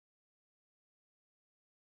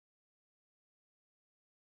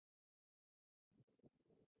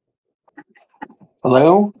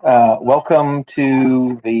Hello, welcome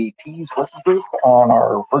to the TEAS working group on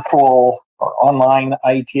our virtual or online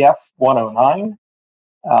IETF 109.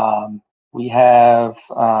 We have,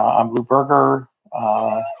 I'm Lou Berger,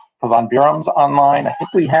 Pavan Biram's online. I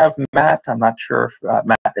think we have Matt. I'm not sure if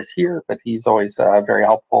Matt is here, but he's always very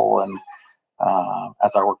helpful and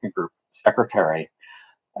as our working group secretary.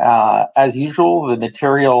 As usual, the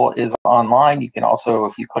material is online. You can also,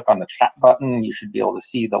 if you click on the chat button, you should be able to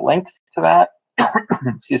see the links to that.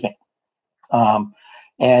 Excuse me.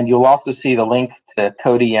 And you'll also see the link to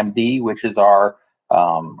CodeEMD, which is our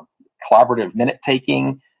collaborative minute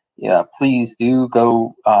taking. Please do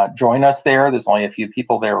go join us there. There's only a few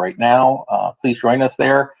people there right now. Please join us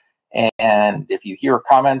there. And if you hear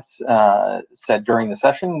comments said during the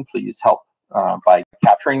session, please help by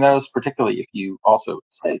capturing those, particularly if you also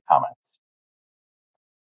say comments.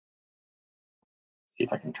 See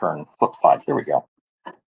if I can flip slides. There we go.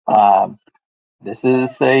 This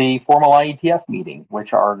is a formal IETF meeting,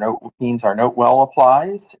 which means our note well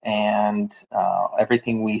applies, and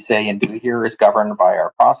everything we say and do here is governed by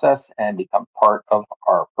our process and becomes part of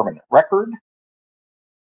our permanent record.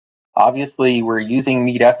 Obviously, we're using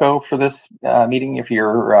Meet Echo for this meeting. If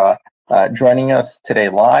you're joining us today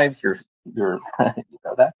live, you know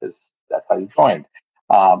that because that's how you joined.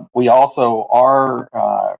 We also are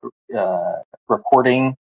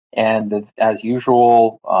recording, and as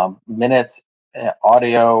usual, minutes,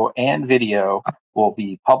 audio, and video will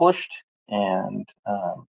be published. And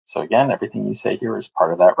so again, everything you say here is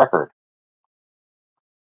part of that record.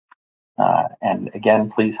 And again,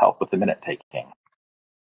 please help with the minute taking.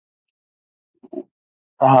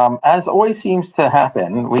 As always seems to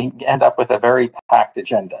happen, we end up with a very packed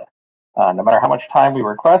agenda. No matter how much time we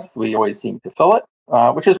request, we always seem to fill it,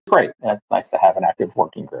 which is great. It's nice to have an active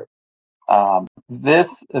working group.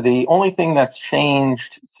 The only thing that's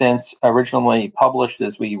changed since originally published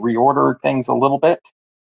is we reordered things a little bit.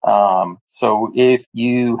 So if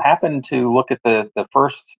you happen to look at the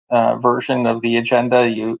first version of the agenda,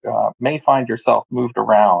 you may find yourself moved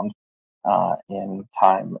around in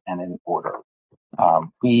time and in order.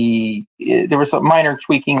 There was some minor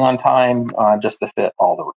tweaking on time just to fit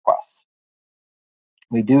all the requests.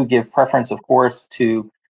 We do give preference, of course, to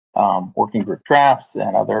working group drafts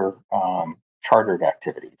and other chartered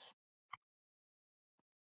activities.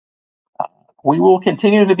 We will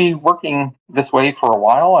continue to be working this way for a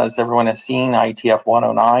while. As everyone has seen, IETF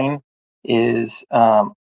 109 is,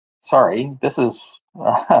 sorry, this is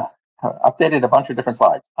updated a bunch of different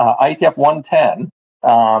slides. IETF 110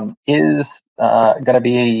 is going to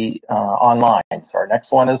be online. So our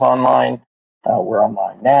next one is online. We're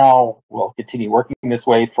online now. We'll continue working this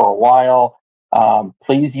way for a while.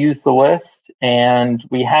 Please use the list, and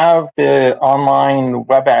we have the online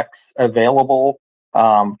WebEx available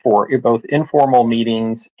for both informal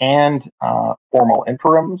meetings and formal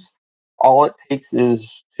interims. All it takes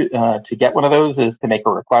is to get one of those is to make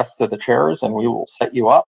a request to the chairs, and we will set you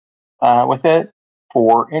up with it.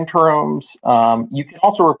 For interims, you can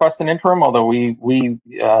also request an interim, although we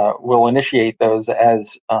will initiate those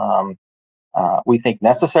as we think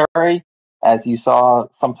necessary. As you saw,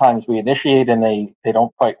 sometimes we initiate and they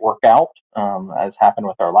don't quite work out, as happened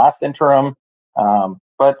with our last interim.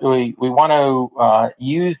 But we want to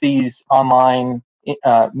use these online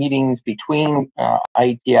meetings between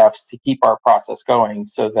IETFs to keep our process going,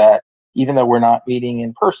 so that even though we're not meeting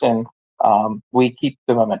in person, we keep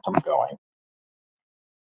the momentum going.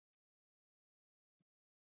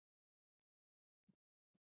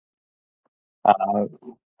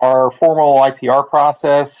 Our formal IPR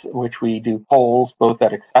process, which we do polls both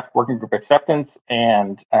at working group acceptance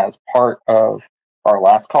and as part of our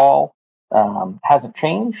last call, hasn't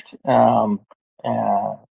changed. But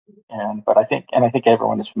I think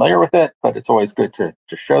everyone is familiar with it. But it's always good to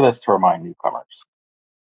show this to remind newcomers.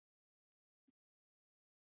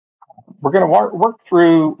 We're going to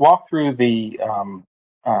walk through the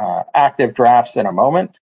active drafts in a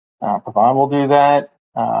moment. Pavan will do that.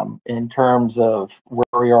 In terms of where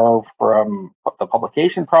we are from the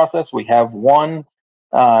publication process, we have one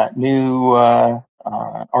new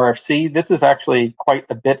RFC. This is actually quite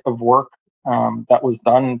a bit of work that was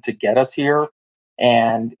done to get us here,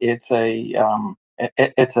 and it's a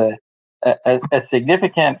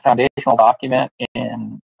significant foundational document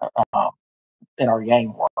in our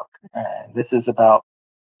Yang work. This is about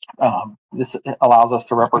this allows us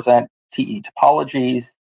to represent TE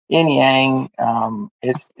topologies in Yang.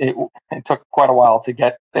 It took quite a while to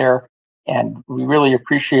get there, and we really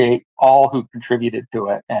appreciate all who contributed to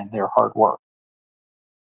it and their hard work.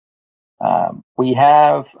 We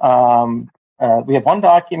have one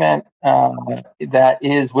document that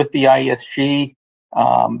is with the IESG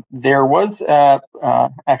There was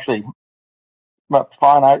actually, but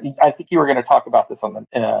Fawn, I think you were going to talk about this on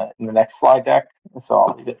the in the next slide deck, so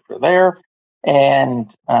I'll leave it for there.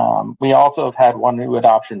 And we also have had one new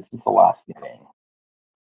adoption since the last meeting.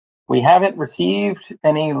 We haven't received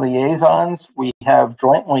any liaisons. We have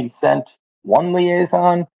jointly sent one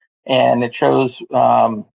liaison, and it shows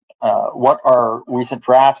what are recent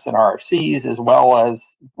drafts and RFCs, as well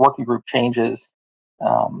as working group changes.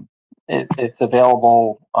 It's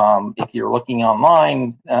available if you're looking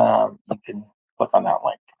online. You can click on that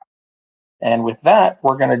link. And with that,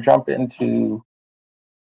 we're going to jump into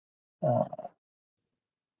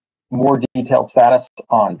more detailed status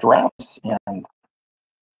on drafts, and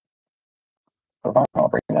I'll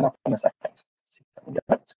bring that up in a second.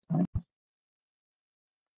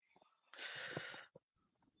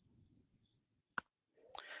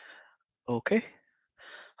 Okay.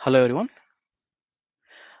 Hello, everyone.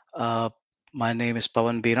 My name is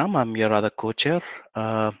Pawan Biram. I'm your other co-chair.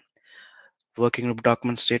 Working group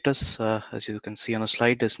document status, as you can see on the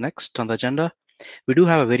slide, is next on the agenda. We do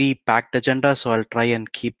have a very packed agenda, so I'll try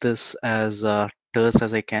and keep this as terse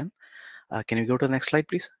as I can. Can you go to the next slide,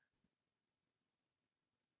 please?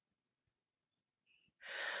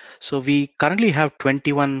 So we currently have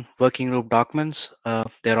 21 working group documents.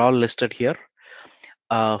 They're all listed here.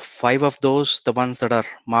 5 of those, the ones that are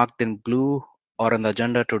marked in blue, are on the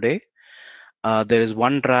agenda today. There is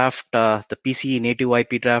one draft, the PCE native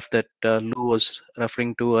IP draft that Lou was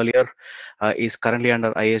referring to earlier, is currently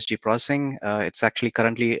under ISG processing. It's actually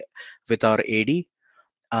currently with our AD.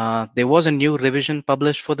 There was a new revision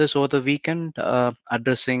published for this over the weekend,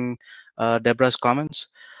 addressing Deborah's comments.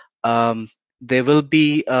 There will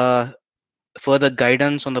be further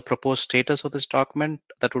guidance on the proposed status of this document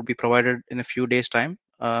that would be provided in a few days' time.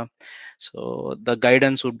 So the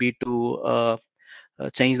guidance would be to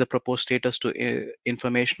change the proposed status to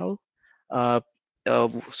informational.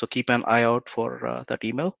 So keep an eye out for that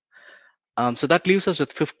email. So that leaves us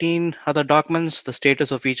with 15 other documents. The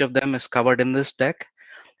status of each of them is covered in this deck.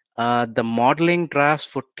 The modeling drafts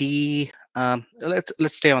for T. Let's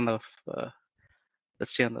stay on the.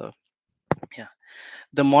 Yeah.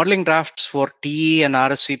 The modeling drafts for T and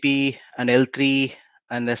RSVP and L3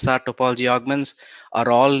 and SR topology augments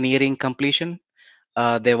are all nearing completion.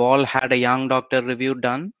 They've all had a young doctor review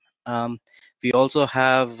done. We also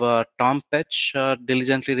have Tom Petch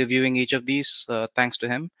diligently reviewing each of these, thanks to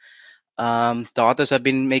him. The authors have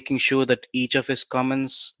been making sure that each of his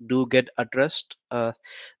comments do get addressed.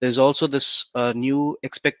 There's also this new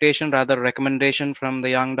expectation, rather recommendation from the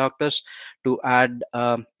young doctors to add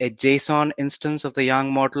a JSON instance of the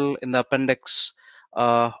young model in the appendix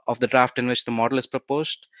of the draft in which the model is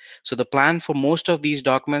proposed. So the plan for most of these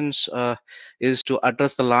documents is to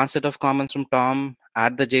address the last set of comments from Tom,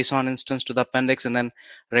 add the JSON instance to the appendix, and then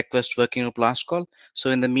request working group last call.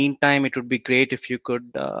 So in the meantime, it would be great if you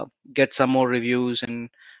could get some more reviews and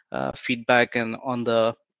feedback and on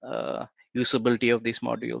the usability of these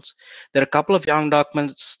modules. There are a couple of young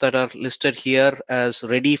documents that are listed here as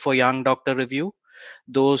ready for young doctor review.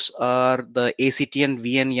 Those are the ACTN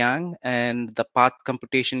VN Yang and the path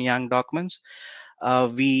computation Yang documents.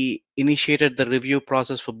 We initiated the review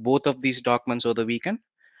process for both of these documents over the weekend.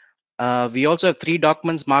 We also have 3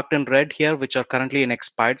 documents marked in red here, which are currently in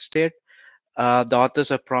expired state. The authors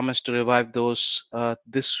have promised to revive those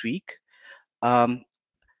this week.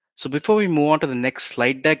 So before we move on to the next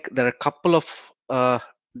slide deck, there are a couple of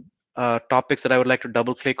topics that I would like to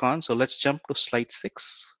double click on. So let's jump to slide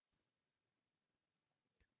 6.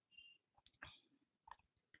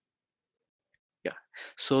 Yeah,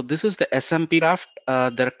 so this is the SMP draft.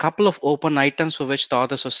 There are a couple of open items for which the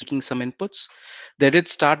authors are seeking some inputs. They did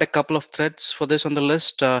start a couple of threads for this on the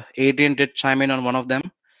list. Adrian did chime in on one of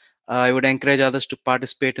them. I would encourage others to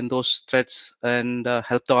participate in those threads and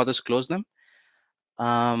help the authors close them.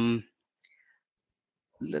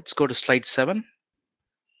 Let's go to slide 7.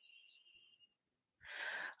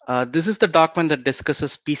 This is the document that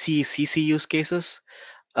discusses PCE-CC use cases.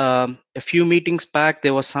 A few meetings back,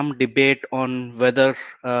 there was some debate on whether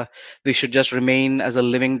they should just remain as a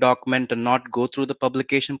living document and not go through the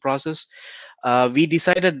publication process. We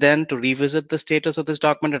decided then to revisit the status of this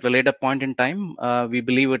document at a later point in time. We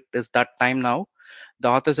believe it is that time now. The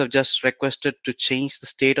authors have just requested to change the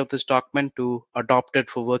state of this document to adopt it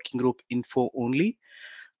for working group info only.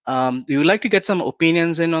 We would like to get some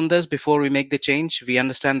opinions in on this before we make the change. We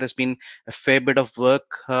understand there's been a fair bit of work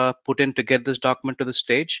put in to get this document to the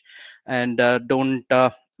stage, and don't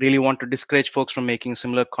really want to discourage folks from making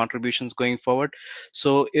similar contributions going forward.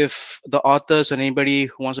 So if the authors and anybody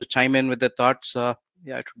who wants to chime in with their thoughts, yeah,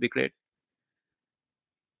 it would be great.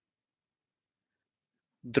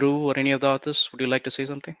 Dhruv or any of the authors, would you like to say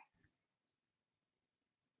something?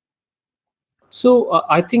 So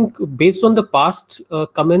I think based on the past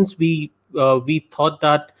comments, we thought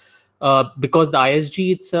that because the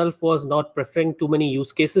ISG itself was not preferring too many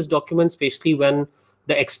use cases documents, especially when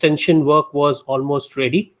the extension work was almost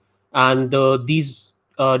ready, and these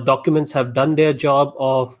documents have done their job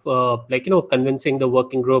of convincing the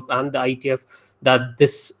working group and the IETF that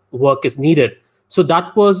this work is needed. So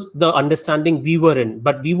that was the understanding we were in,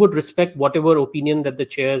 but we would respect whatever opinion that the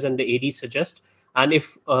chairs and the AD suggest. And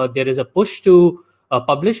if there is a push to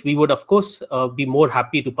publish, we would of course be more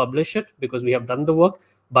happy to publish it because we have done the work.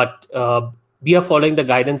 But we are following the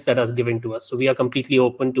guidance that is given to us, so we are completely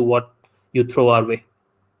open to what you throw our way.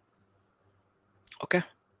 Okay,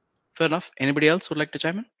 fair enough. Anybody else would like to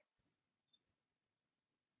chime in?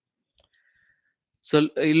 So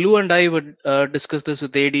Lou and I would discuss this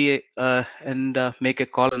with AD and make a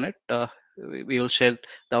call on it. We will share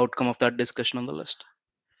the outcome of that discussion on the list.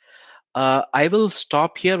 I will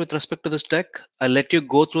stop here with respect to this deck. I'll let you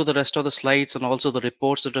go through the rest of the slides and also the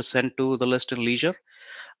reports that are sent to the list in leisure.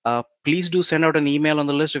 Please do send out an email on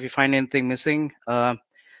the list if you find anything missing.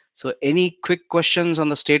 So any quick questions on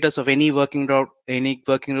the status of any working group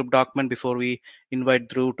document before we invite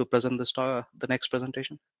Dhruv to present this the next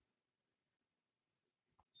presentation?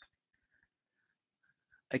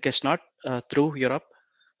 I guess not. Dhruv, you're up.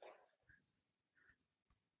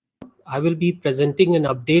 I will be presenting an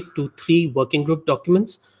update to 3 working group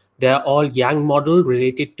documents. They are all Yang model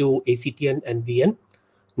related to ACTN and VN.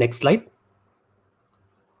 Next slide.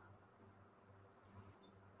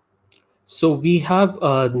 So we have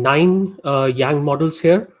 9 Yang models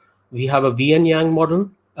here. We have a VN Yang model,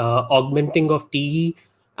 augmenting of TE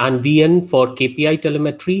and VN for KPI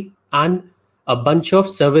telemetry, and a bunch of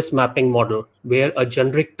service mapping model, where a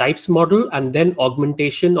generic types model and then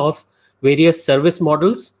augmentation of various service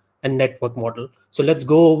models and network model. So let's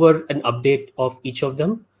go over an update of each of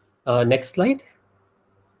them. Next slide.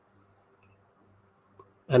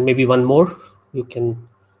 And maybe one more. You can.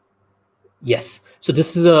 Yes. So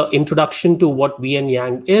this is an introduction to what VN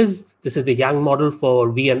Yang is. This is the Yang model for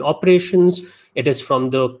VN operations. It is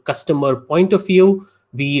from the customer point of view.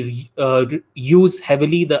 We use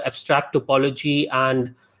heavily the abstract topology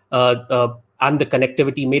and the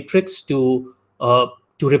connectivity matrix to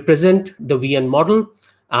represent the VN model,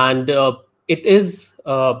 and it is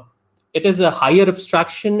a higher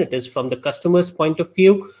abstraction. It is from the customer's point of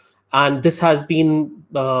view, and this has been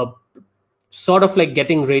sort of like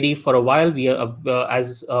getting ready for a while. We are,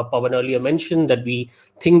 as Pawan earlier mentioned, that we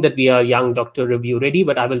think that we are Yang Doctor review ready,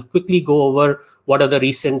 but I will quickly go over what are the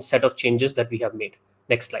recent set of changes that we have made.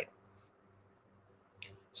 Next slide.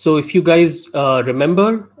 So if you guys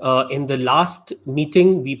remember, in the last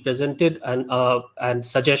meeting, we presented an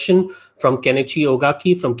suggestion from Kenichi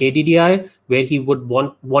Ogaki from KDDI, where he would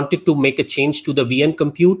wanted to make a change to the VN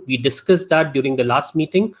compute. We discussed that during the last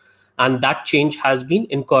meeting, and that change has been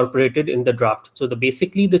incorporated in the draft. So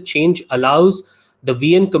basically the change allows the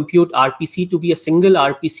VN compute RPC to be a single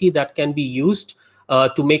RPC that can be used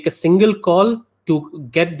to make a single call to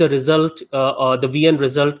get the result, the VN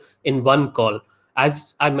result in one call.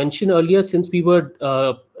 As I mentioned earlier, since we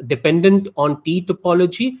were dependent on T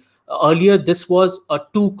topology, earlier this was a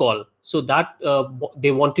 2 call. So that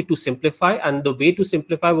they wanted to simplify, and the way to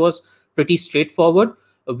simplify was pretty straightforward.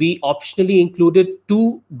 We optionally included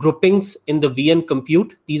 2 groupings in the VN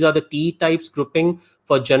compute. These are the T types grouping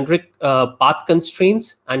for generic path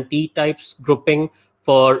constraints and T types grouping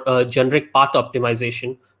for generic path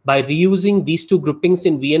optimization. By reusing these 2 groupings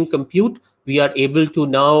in VN compute, we are able to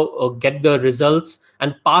now get the results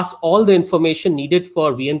and pass all the information needed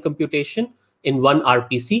for VN computation in one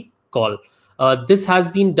RPC call. This has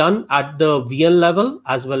been done at the VN level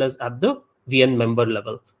as well as at the VN member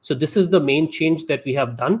level. So this is the main change that we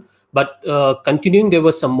have done. But continuing, there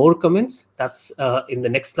were some more comments. That's in the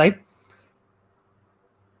next slide.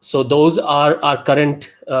 So those are our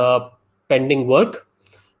current pending work.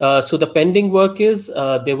 So the pending work is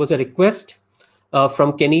there was a request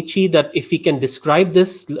from Kenichi that if we can describe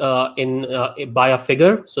this by a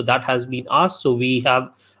figure. So that has been asked. So we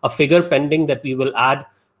have a figure pending that we will add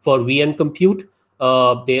for VN compute.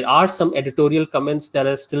 There are some editorial comments that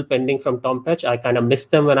are still pending from Tom Petch. I kind of missed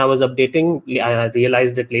them when I was updating. I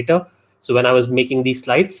realized it later. So when I was making these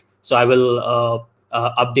slides, so I will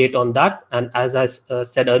update on that. And as I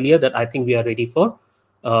said earlier, that I think we are ready for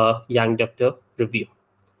Yang Doctor review.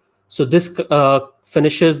 So this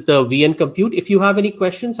finishes the VN compute. If you have any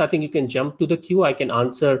questions, I think you can jump to the queue. I can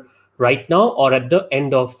answer right now or at the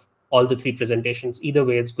end of all the 3 presentations. Either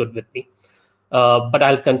way, it's good with me. But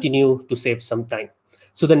I'll continue to save some time.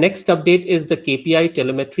 So the next update is the KPI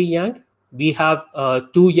telemetry Yang. We have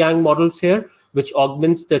two Yang models here, which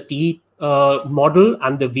augments the T model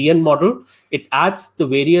and the VN model. It adds the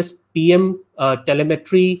various PM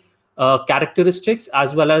telemetry characteristics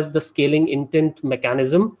as well as the scaling intent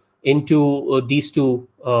mechanism into these two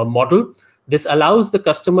model. This allows the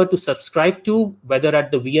customer to subscribe to, whether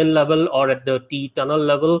at the VN level or at the T tunnel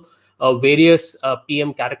level, various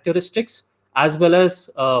PM characteristics, as well as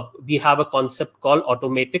we have a concept called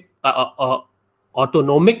autonomic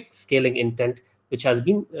scaling intent, which has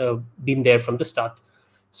been there from the start.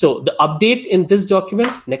 So the update in this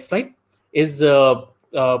document, next slide, is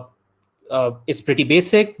it's pretty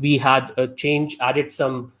basic. We had a change, added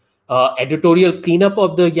some editorial cleanup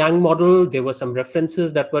of the Yang model. There were some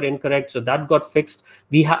references that were incorrect, so that got fixed.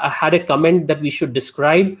 We had a comment that we should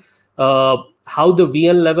describe how the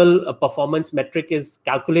VN level performance metric is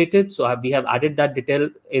calculated. So we have added that detail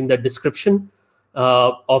in the description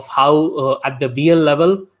of how at the VN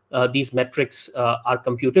level these metrics are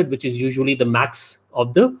computed, which is usually the max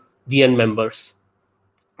of the VN members.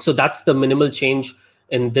 So that's the minimal change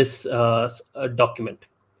in this document.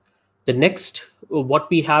 The next, what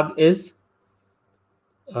we have is,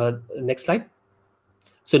 next slide.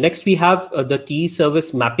 So next we have the TE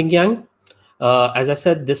service mapping Yang. As I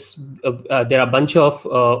said, there are a bunch of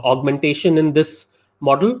augmentation in this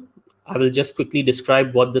model. I will just quickly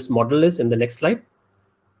describe what this model is in the next slide.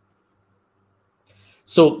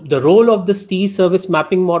 So the role of this TE service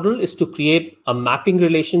mapping model is to create a mapping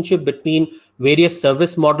relationship between various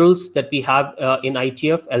service models that we have in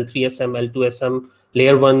IETF, L3SM, L2SM,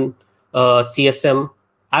 Layer 1 CSM,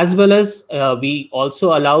 as well as we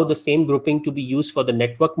also allow the same grouping to be used for the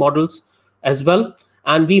network models as well.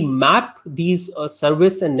 And we map these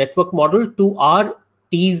service and network model to our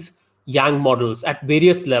TEAS Yang models at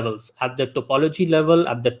various levels, at the topology level,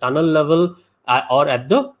 at the tunnel level, or at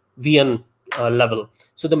the VN level.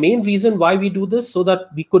 So the main reason why we do this, so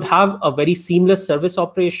that we could have a very seamless service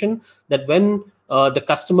operation, that when the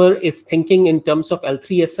customer is thinking in terms of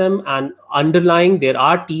L3SM and underlying there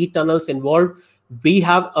are TE tunnels involved, we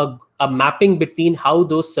have a mapping between how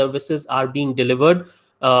those services are being delivered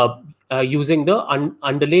using the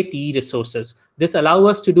underlay TE resources. This allows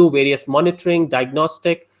us to do various monitoring,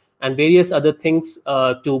 diagnostic, and various other things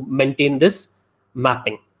to maintain this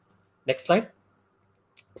mapping. Next slide.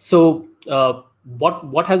 So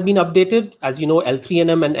what has been updated? As you know,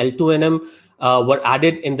 L3NM and L2NM were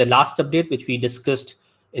added in the last update, which we discussed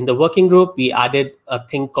in the working group. We added a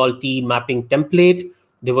thing called T mapping template.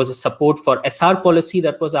 There was a support for SR policy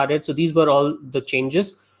that was added. So these were all the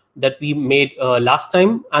changes that we made last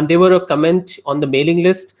time. And there were a comment on the mailing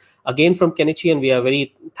list again from Kenichi, and we are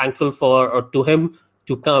very thankful to him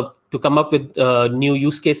to come up with new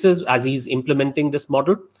use cases as he's implementing this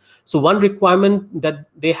model. So one requirement that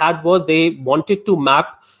they had was they wanted to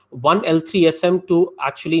map one L3SM to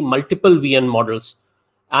actually multiple VN models.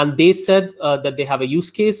 And they said that they have a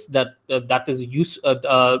use case that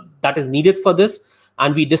is needed for this.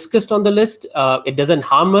 And we discussed on the list, it doesn't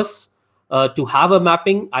harm us to have a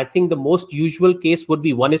mapping. I think the most usual case would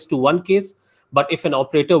be 1:1 case. But if an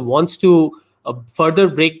operator wants to further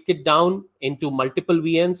break it down into multiple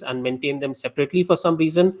VNs and maintain them separately for some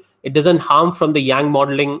reason, it doesn't harm from the Yang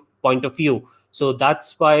modeling point of view. So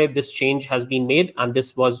that's why this change has been made, and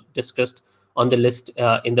this was discussed on the list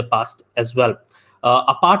in the past as well.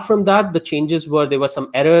 Apart from that, the changes were, there were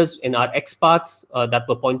some errors in our XPaths that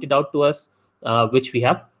were pointed out to us, which we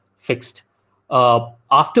have fixed.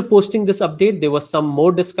 After posting this update, there was some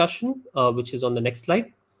more discussion, which is on the next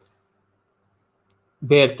slide,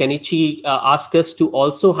 where Kenichi asked us to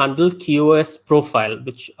also handle QoS profile,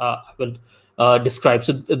 which I will describe.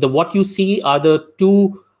 So what you see are the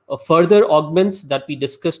two further augments that we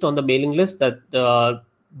discussed on the mailing list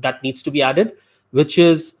that needs to be added, which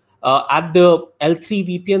is at the L3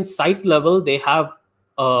 VPN site level, they have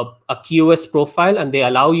a QoS profile, and they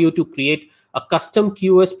allow you to create a custom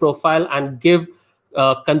QoS profile and give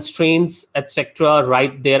constraints, etc.,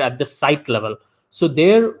 right there at the site level. So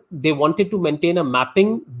there, they wanted to maintain a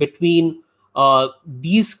mapping between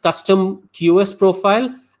these custom QoS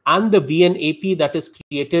profile and the VN AP that is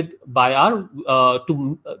created by our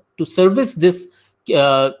to service this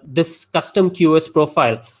custom QoS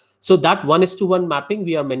profile. So that 1:1 mapping,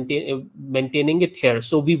 we are maintaining it here.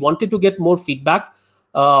 So we wanted to get more feedback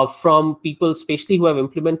from people, especially who have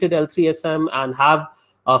implemented L3SM and have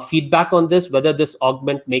feedback on this, whether this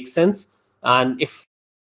augment makes sense, and if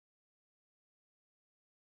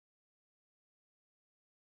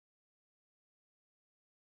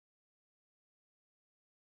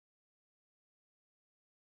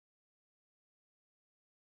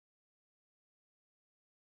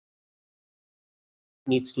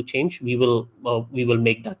needs to change, we will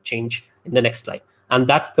make that change in the next slide. And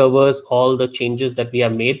that covers all the changes that we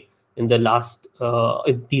have made in the last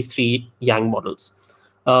in these 3 Yang models.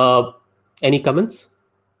 Any comments?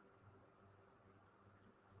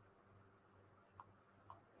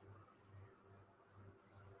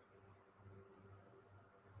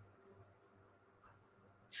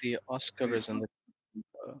 See, Oscar is in the.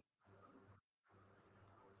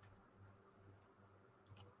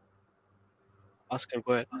 Oscar,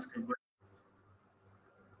 go ahead.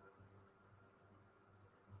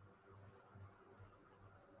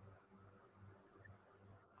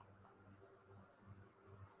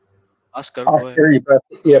 Oscar, go ahead.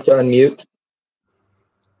 You have to unmute.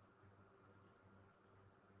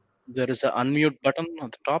 There is an unmute button on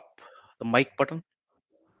the top, the mic button.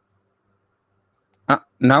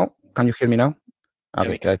 Now, can you hear me now? Yeah,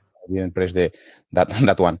 Okay, I didn't press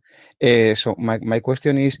that one. So my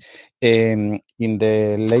question is, in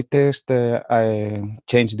the latest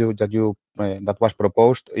change that was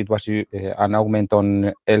proposed, it was an augment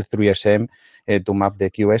on L3SM to map the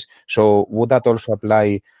QS. So would that also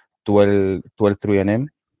apply to L3NM?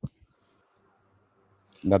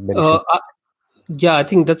 That very simple. Yeah, I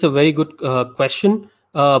think that's a very good question.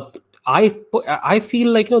 I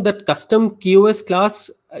feel like that custom QoS class,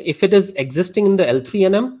 if it is existing in the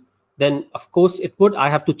L3NM, then of course it would. I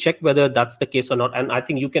have to check whether that's the case or not, and I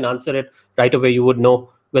think you can answer it right away. You would know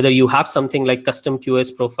whether you have something like custom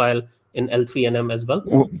QoS profile in L3NM as well.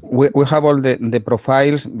 We have all the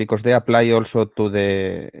profiles because they apply also to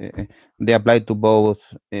they apply to both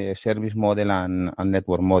service model and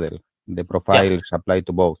network model. The profiles apply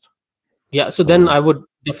to both. Yeah, so then I would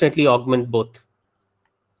definitely augment both.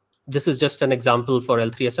 This is just an example for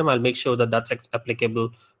L3SM. I'll make sure that that's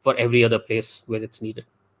applicable for every other place where it's needed.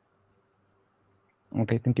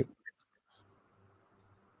 Okay, thank you.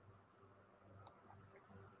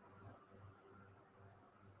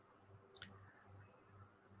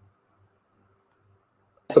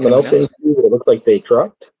 Someone else in queue, it looks like they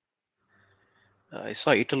dropped. I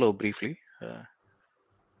saw Italo briefly.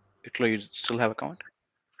 Italo, you still have a comment?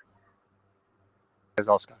 As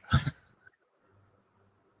Oscar.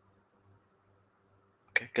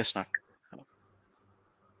 Okay, guess not.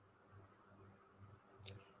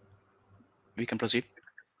 We can proceed.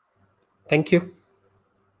 Thank you.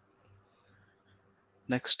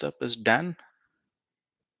 Next up is Dan.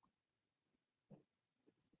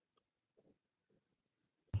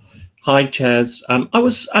 Hi, chairs. I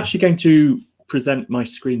was actually going to present my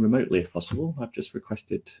screen remotely if possible. I've just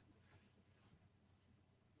requested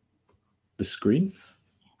the screen.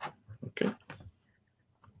 Okay.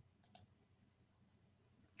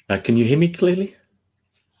 Can you hear me clearly?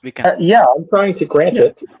 We can. Yeah, I'm trying to grant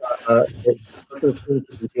it. It doesn't seem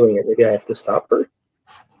to be doing it. Maybe I have to stop first.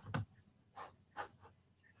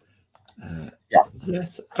 Yeah.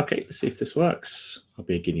 Yes. Okay. Let's see if this works. I'll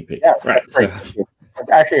be a guinea pig. Yeah. Right. Great. So,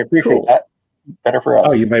 I actually appreciate that. Better for us.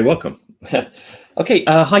 Oh, you're very welcome. Okay.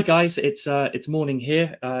 Hi, guys. It's morning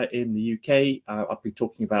here in the UK. I'll be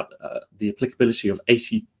talking about the applicability of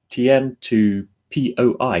ACTN to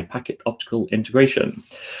POI, Packet Optical Integration.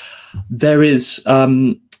 There is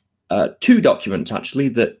 2 documents actually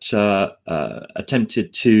that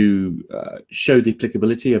attempted to show the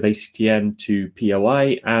applicability of ACTN to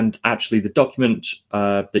POI, and actually the document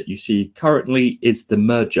that you see currently is the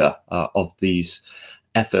merger of these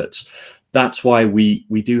efforts. That's why we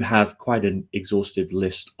do have quite an exhaustive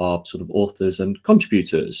list of sort of authors and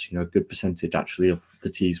contributors, a good percentage actually of the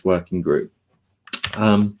TEAS working group.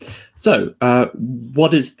 So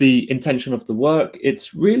what is the intention of the work?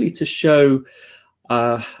 It's really to show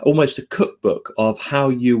almost a cookbook of how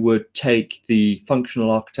you would take the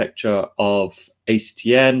functional architecture of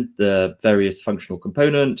ACTN, the various functional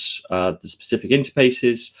components, the specific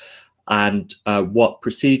interfaces, and what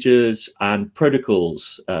procedures and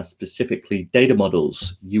protocols, specifically data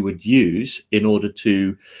models, you would use in order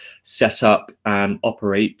to set up and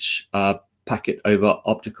operate packet over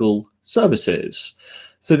optical services.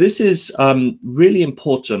 So this is really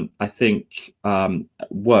important, I think,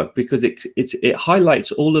 work, because it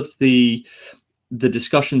highlights all of the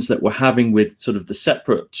discussions that we're having with sort of the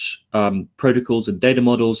separate protocols and data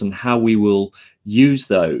models, and how we will use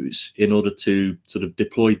those in order to sort of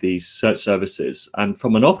deploy these services. And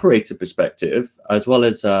from an operator perspective, as well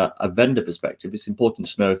as a vendor perspective, it's important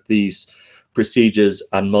to know if these procedures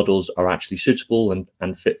and models are actually suitable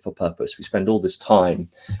and fit for purpose. We spend all this time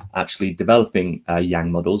actually developing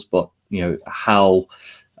Yang models, but how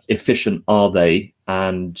efficient are they,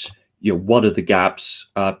 and what are the gaps?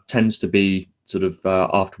 Tends to be sort of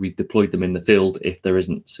after we've deployed them in the field if there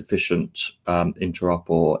isn't sufficient interop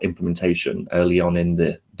or implementation early on in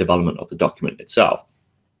the development of the document itself.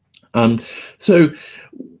 So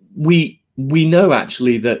we know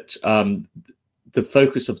actually that the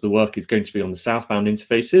focus of the work is going to be on the southbound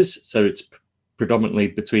interfaces. So it's predominantly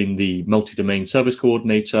between the multi-domain service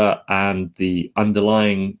coordinator and the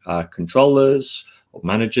underlying controllers or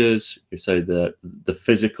managers. So the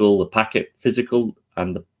physical, the packet physical,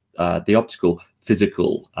 and the optical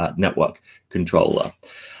physical network controller.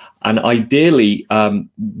 And ideally,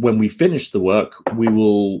 when we finish the work, we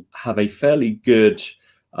will have a fairly good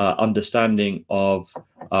understanding of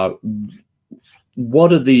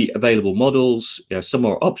what are the available models. Some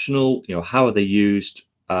are optional. How are they used?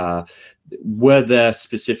 Were there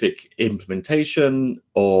specific implementation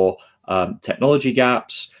or technology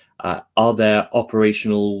gaps? Are there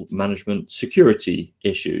operational management security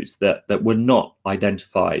issues that were not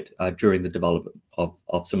identified during the development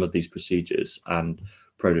of some of these procedures and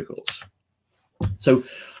protocols? So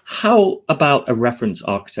how about a reference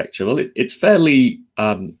architecture? Well, it's fairly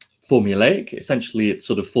formulaic. Essentially, it's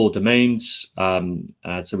sort of 4 domains.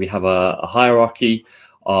 So we have a hierarchy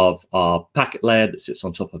of our packet layer that sits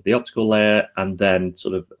on top of the optical layer, and then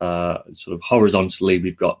sort of horizontally,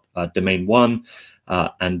 we've got domain 1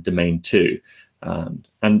 and domain 2.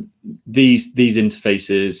 And these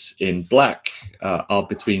interfaces in black are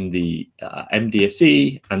between the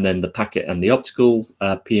MDSE and then the packet and the optical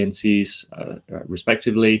PNCs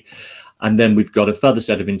respectively. And then we've got a further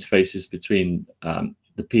set of interfaces between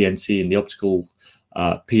the PNC and the optical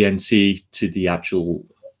PNC to the actual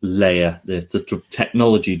layer, the sort of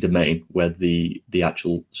technology domain where the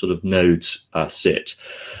actual sort of nodes sit.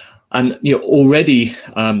 And already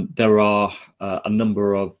there are a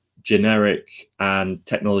number of generic and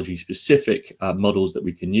technology specific models that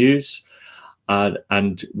we can use,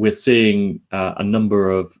 and we're seeing a number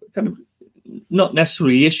of kind of not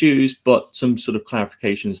necessarily issues, but some sort of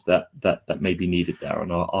clarifications that may be needed there,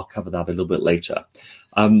 and I'll cover that a little bit later.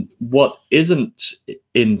 What isn't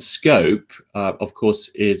in scope, of course,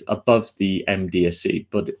 is above the MDSE,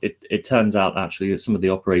 but it turns out actually that some of the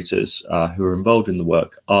operators who are involved in the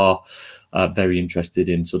work are very interested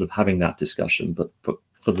in sort of having that discussion, but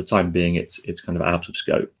for the time being, it's kind of out of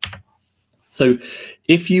scope. So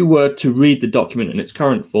if you were to read the document in its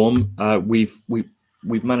current form,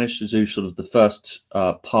 we've managed to do sort of the first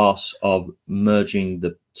pass of merging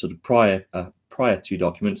the sort of prior 2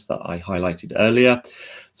 documents that I highlighted earlier.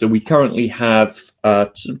 So we currently have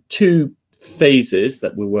sort of 2 phases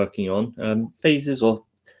that we're working on, phases or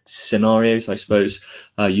scenarios, I suppose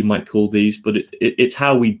you might call these, but it's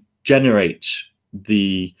how we generate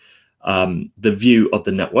the view of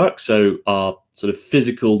the network. So our sort of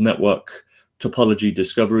physical network topology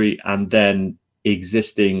discovery, and then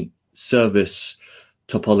existing service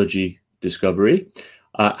topology discovery,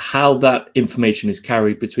 how that information is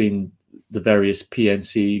carried between the various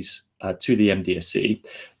PNCs to the MDSC.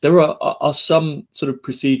 There are some sort of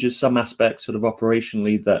procedures, some aspects sort of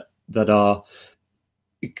operationally that are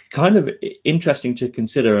kind of interesting to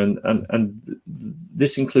consider, and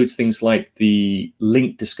this includes things like the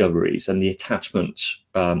link discoveries and the attachment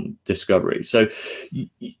discovery. So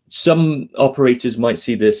some operators might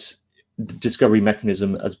see this discovery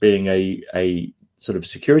mechanism as being a sort of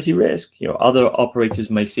security risk. Other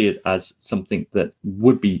operators may see it as something that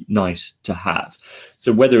would be nice to have.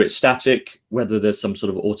 So whether it's static, whether there's some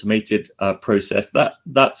sort of automated process,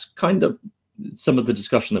 that's kind of some of the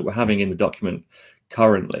discussion that we're having in the document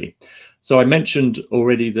currently. So I mentioned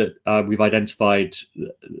already that we've identified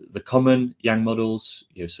the common Yang models,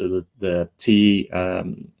 so the T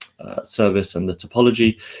service and the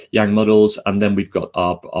topology Yang models, and then we've got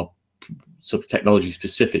our sort of technology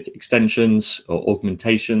specific extensions or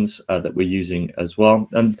augmentations that we're using as well,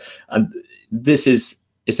 and this is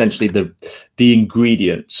essentially the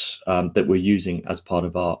ingredients that we're using as part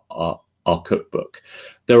of our cookbook.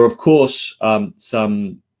 There are of course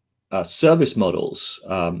some service models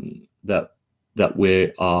that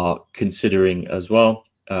we are considering as well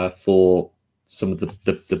for some of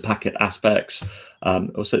the packet aspects,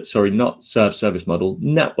 sorry, not service model,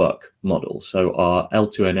 network model. So our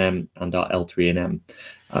L2NM and our L3NM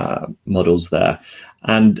models there.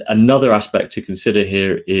 And another aspect to consider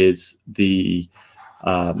here is the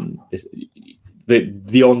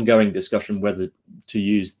ongoing discussion whether to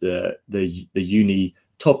use the uni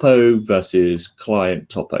topo versus client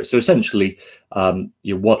topo. So essentially,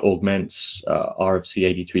 what augments RFC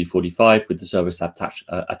 8345 with the service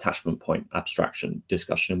attachment point abstraction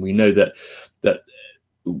discussion. We know that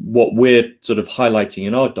what we're sort of highlighting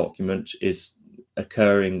in our document is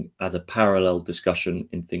occurring as a parallel discussion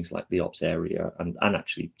in things like the ops area and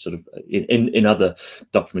actually sort of in other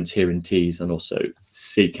documents here in TEAS and also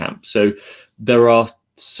CCAMP. So there are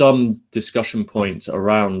some discussion points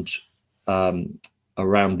around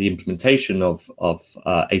the implementation of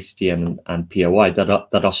ACTN and POI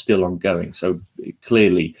that are still ongoing. So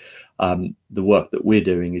clearly, the work that we're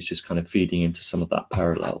doing is just kind of feeding into some of that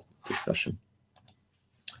parallel discussion.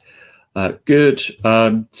 Good.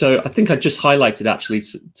 So I think I just highlighted actually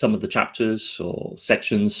some of the chapters or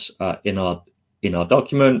sections in our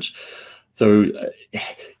document. So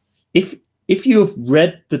if you have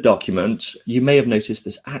read the document, you may have noticed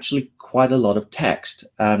there's actually quite a lot of text,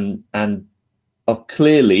 and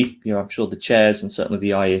clearly, you know, I'm sure the chairs and certainly the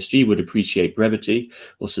IESG would appreciate brevity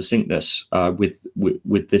or succinctness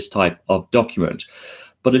with this type of document.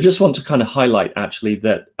 But I just want to kind of highlight actually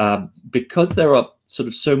that because there are sort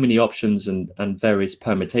of so many options and various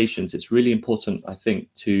permutations, it's really important, I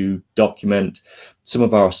think, to document some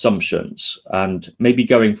of our assumptions, and maybe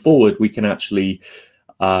going forward we can actually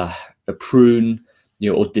prune,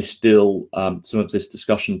 you know, or distill some of this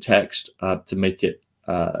discussion text to make it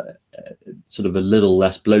sort of a little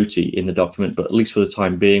less bloaty in the document. But at least for the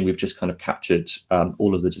time being, we've just kind of captured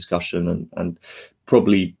all of the discussion and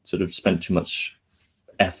probably sort of spent too much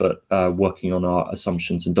effort working on our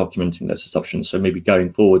assumptions and documenting those assumptions. So maybe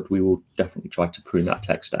going forward, we will definitely try to prune that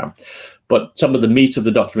text down. But some of the meat of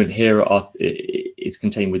the document here is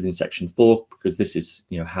contained within section 4, because this is,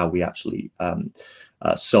 you know, how we actually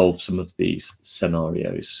solve some of these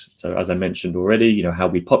scenarios. So as I mentioned already, you know, how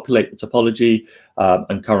we populate the topology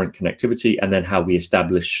and current connectivity, and then how we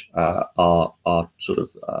establish our sort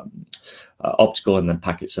of optical and then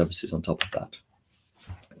packet services on top of that.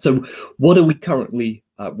 So what are we currently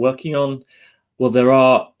working on? Well, there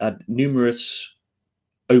are numerous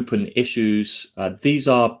open issues. These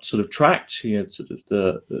are sort of tracked. You know, sort of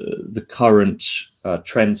the current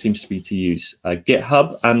trend seems to be to use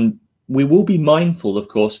GitHub, and we will be mindful, of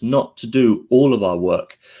course, not to do all of our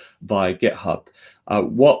work via GitHub.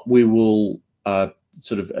 What we will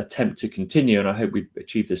sort of attempt to continue, and I hope we've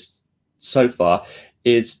achieved this so far,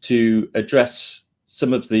 is to address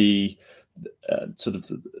some of the sort of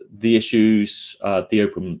the issues, the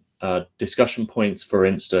open discussion points. For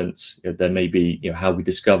instance, you know, there may be, you know, how we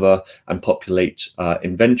discover and populate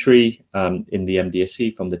inventory in the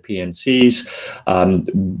MDSC from the PNCs.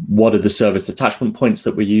 What are the service attachment points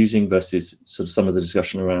that we're using versus sort of some of the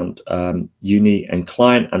discussion around uni and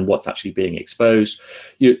client and what's actually being exposed.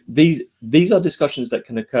 You know, these are discussions that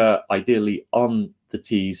can occur ideally on the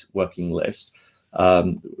TEAS working list,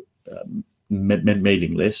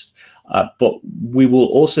 mailing list, but we will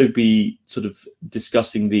also be sort of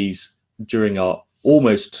discussing these during our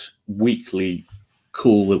almost weekly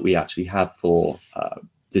call that we actually have for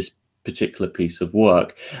this particular piece of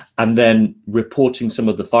work, and then reporting some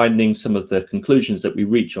of the findings, some of the conclusions that we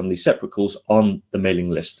reach on these separate calls on the mailing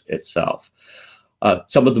list itself.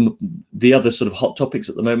 Some of the other sort of hot topics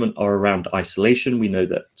at the moment are around isolation. We know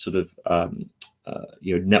that sort of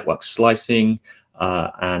you know, network slicing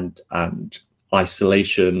and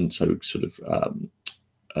isolation, so sort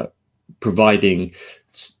of providing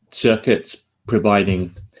circuits,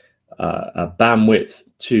 providing bandwidth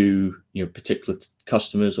to, you know, particular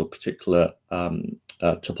customers or particular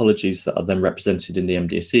topologies that are then represented in the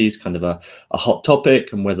MDSC is kind of a hot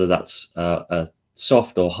topic, and whether that's a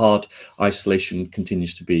soft or hard isolation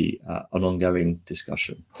continues to be an ongoing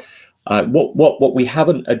discussion. What we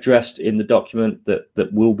haven't addressed in the document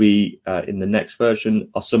that will be in the next version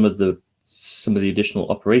are some of the additional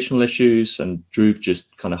operational issues, and Drew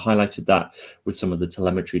just kind of highlighted that with some of the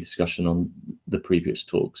telemetry discussion on the previous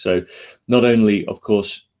talk. So not only, of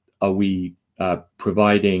course, are we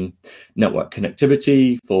providing network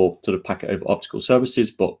connectivity for sort of packet over optical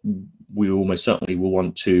services, but we almost certainly will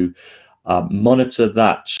want to monitor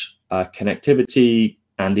that connectivity,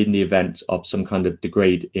 and in the event of some kind of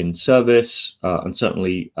degrade in service and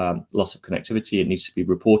certainly loss of connectivity, it needs to be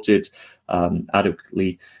reported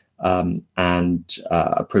adequately, and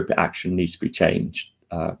appropriate action needs to be changed,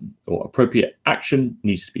 or appropriate action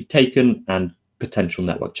needs to be taken, and potential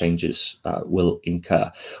network changes will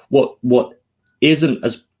incur. What isn't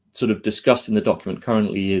as sort of discussed in the document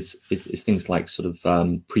currently is things like sort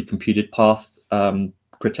of pre-computed path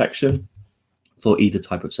protection for either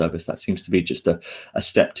type of service. That seems to be just a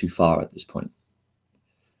step too far at this point.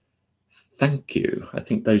 Thank you. I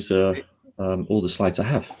think those are all the slides I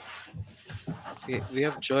have. We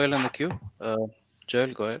have Joel in the queue.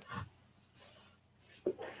 Joel, go ahead.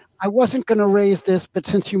 I wasn't going to raise this, but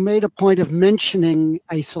since you made a point of mentioning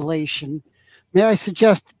isolation, may I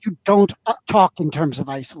suggest you don't talk in terms of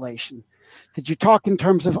isolation? that you talk in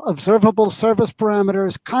terms of observable service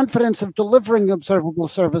parameters, confidence of delivering observable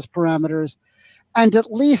service parameters, and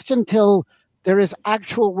at least until there is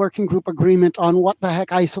actual working group agreement on what the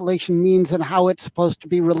heck isolation means and how it's supposed to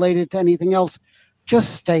be related to anything else,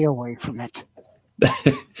 just stay away from it.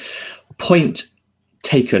 Point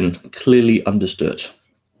taken, clearly understood.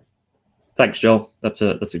 Thanks, Joel. That's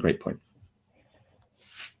a great point.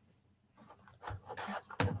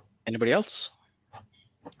 Anybody else?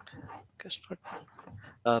 Guess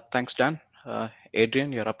not. Thanks, Dan.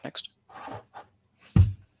 Adrian, you're up next.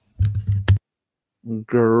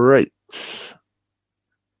 Great.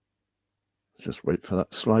 Just wait for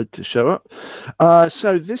that slide to show up.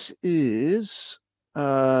 So this is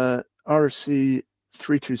RFC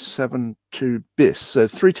 3272 BIS. So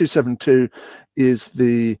 3272 is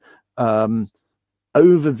the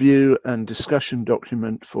overview and discussion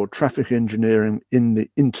document for traffic engineering in the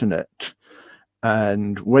internet.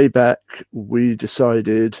 And way back, we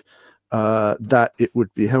decided that it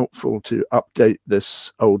would be helpful to update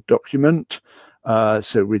this old document.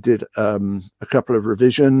 So we did a couple of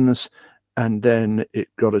revisions, and then it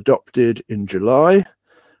got adopted in July.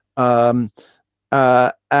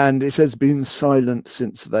 And it has been silent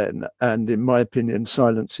since then. And in my opinion,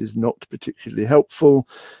 silence is not particularly helpful.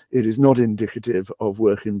 It is not indicative of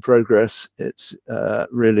work in progress. It's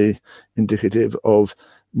really indicative of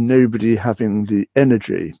nobody having the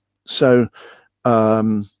energy. So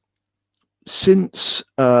since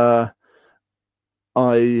I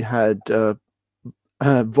had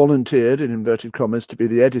volunteered, in inverted commas, to be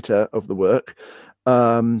the editor of the work,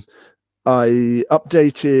 I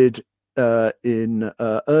updated in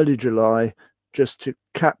early July just to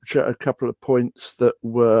capture a couple of points that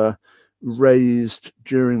were raised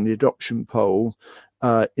during the adoption poll,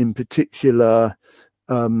 in particular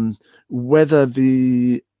whether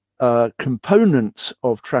the components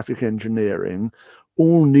of traffic engineering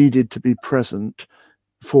all needed to be present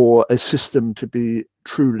for a system to be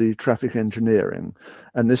truly traffic engineering.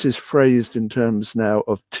 And this is phrased in terms now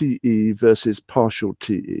of TE versus partial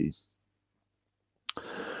TE.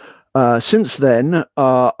 Since then,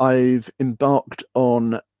 I've embarked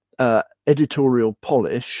on editorial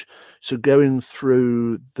polish, so going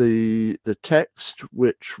through the text,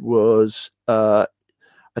 which was, I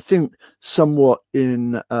think, somewhat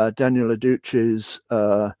in Daniel Aducci's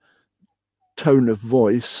tone of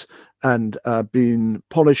voice, and been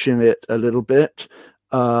polishing it a little bit.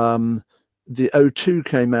 The 02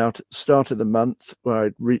 came out at the start of the month, where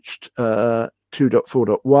I'd reached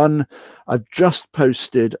 2.4.1. I've just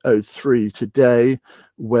posted 03 today,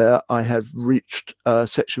 where I have reached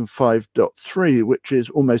section 5.3, which is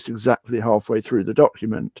almost exactly halfway through the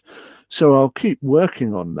document. So I'll keep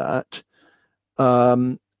working on that.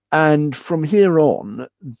 And from here on,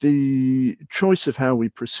 the choice of how we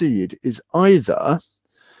proceed is either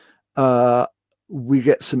we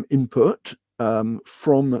get some input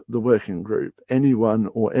from the working group, anyone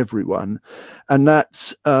or everyone, and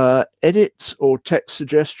that's edits or text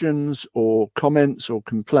suggestions or comments or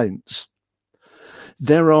complaints.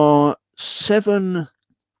 There are 7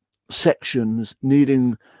 sections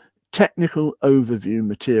needing technical overview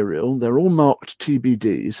material. They're all marked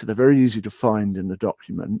TBD, so they're very easy to find in the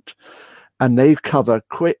document, and they cover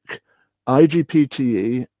quick,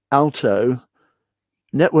 IGPTE, Alto,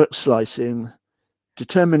 network slicing,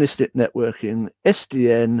 deterministic networking,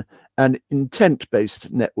 SDN, and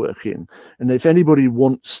intent-based networking. And if anybody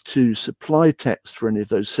wants to supply text for any of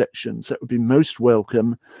those sections, that would be most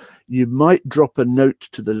welcome. You might drop a note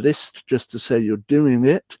to the list just to say you're doing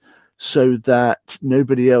it, so that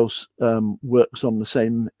nobody else works on the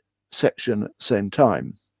same section at the same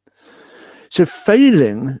time. So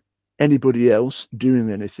failing anybody else doing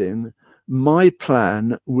anything, my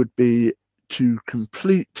plan would be to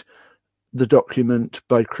complete the document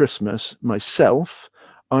by Christmas myself,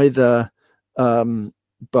 either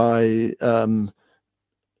by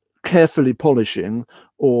carefully polishing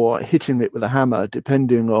or hitting it with a hammer,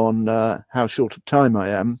 depending on how short of time I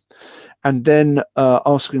am, and then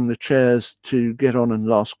asking the chairs to get on and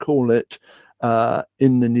last call it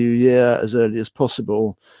in the new year as early as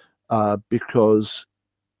possible, because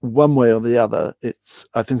one way or the other,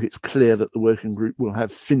 I think it's clear that the working group will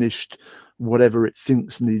have finished whatever it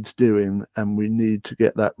thinks needs doing, and we need to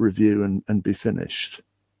get that review and be finished.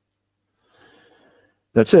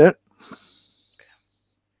 That's it.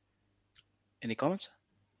 Any comments?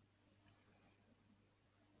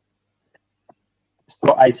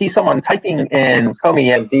 So I see someone typing in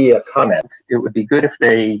Comey MD a comment. It would be good if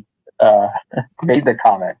they made the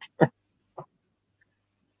comment.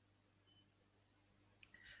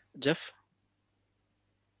 Jeff,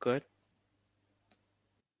 go ahead.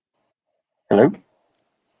 Hello?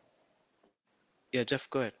 Yeah, Jeff,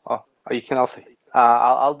 go ahead. Oh, you can also.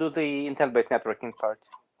 I'll do the Intel-based networking part.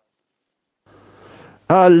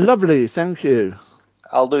 Lovely, thank you.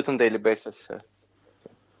 I'll do it on a daily basis.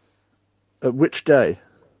 Which day?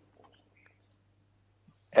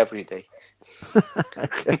 Every day.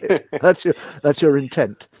 Okay, that's your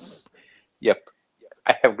intent. Yep,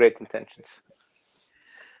 I have great intentions.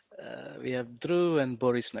 We have Dhruv and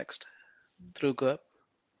Boris next. Dhruv, go up.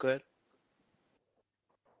 Go ahead.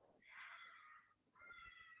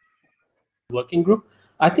 Working group.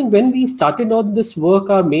 I think when we started on this work,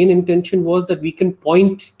 our main intention was that we can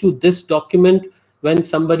point to this document when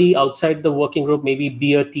somebody outside the working group, maybe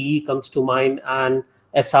BRTE comes to mind, and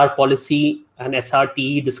SR policy and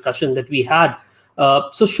SRTE discussion that we had.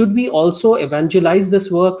 So should we also evangelize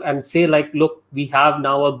this work and say, like, look, we have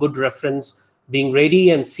now a good reference being ready,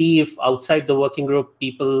 and see if outside the working group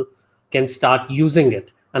people can start using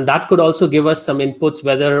it. And that could also give us some inputs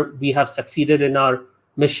whether we have succeeded in our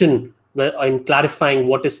mission in clarifying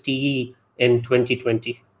what is TE in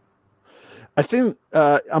 2020. I think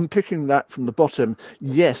I'm picking that from the bottom.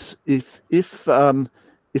 Yes, if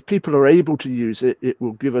people are able to use it, it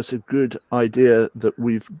will give us a good idea that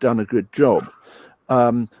we've done a good job.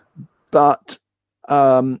 But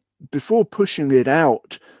before pushing it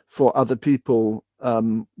out for other people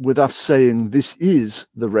with us saying this is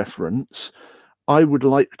the reference, I would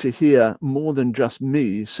like to hear more than just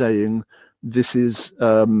me saying this is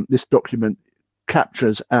this document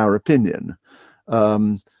captures our opinion.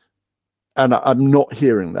 And I'm not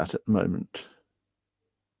hearing that at the moment.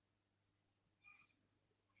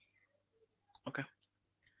 Okay.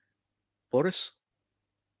 Boris?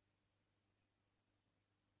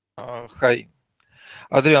 Hi,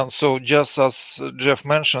 Adrian. So just as Jeff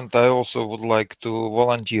mentioned, I also would like to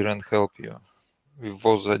volunteer and help you with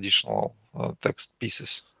those additional text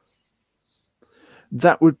pieces.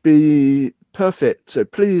 That would be perfect. So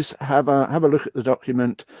please have a look at the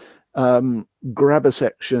document, grab a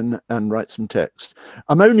section and write some text.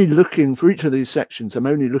 I'm only looking for each of these sections. I'm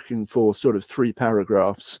only looking for sort of 3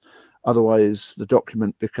 paragraphs. Otherwise, the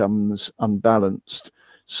document becomes unbalanced.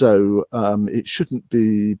 So it shouldn't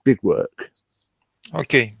be big work.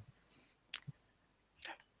 Okay.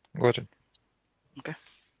 Got it. Okay.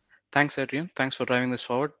 Thanks, Adrian. Thanks for driving this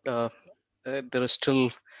forward. There is still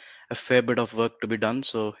a fair bit of work to be done.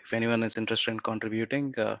 So if anyone is interested in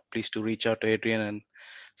contributing, please do reach out to Adrian and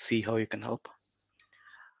see how you can help.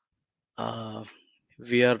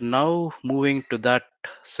 We are now moving to that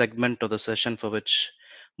segment of the session for which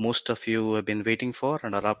most of you have been waiting for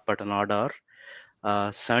and are up at an odd hour.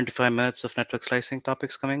 75 minutes of network slicing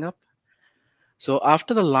topics coming up. So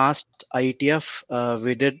after the last IETF,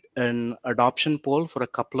 we did an adoption poll for a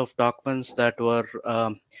couple of documents that were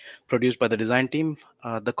produced by the design team.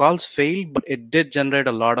 The calls failed, but it did generate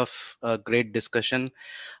a lot of great discussion.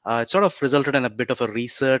 It sort of resulted in a bit of a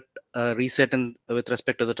reset with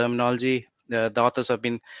respect to the terminology. The authors have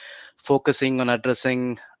been focusing on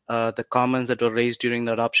addressing the comments that were raised during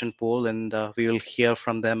the adoption poll, and we will hear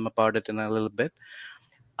from them about it in a little bit.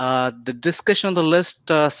 The discussion on the list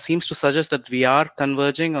seems to suggest that we are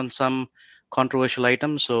converging on some controversial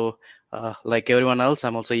items. So like everyone else,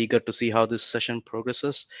 I'm also eager to see how this session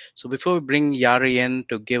progresses. So before we bring Yari in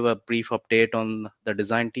to give a brief update on the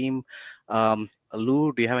design team,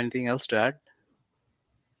 Lou, do you have anything else to add?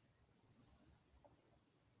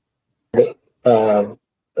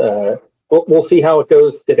 We'll see how it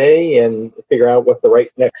goes today and figure out what the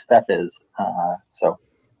right next step is.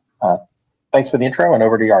 Thanks for the intro, and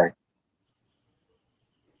over to Yari.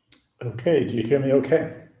 Okay, do you hear me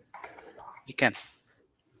okay? You can.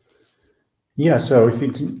 Yeah, so if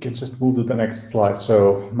you can just move to the next slide.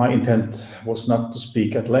 So my intent was not to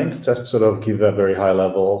speak at length, just sort of give a very high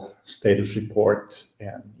level status report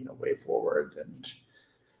and, way forward and,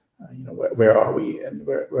 where are we and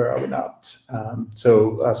where are we not.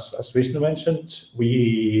 So as Vishnu mentioned,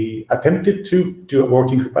 we attempted to do a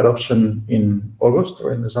working group adoption in August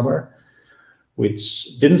or in the summer,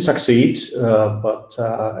 which didn't succeed, but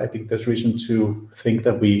I think there's reason to think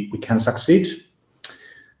that we can succeed.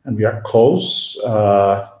 And we are close.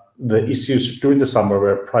 The issues during the summer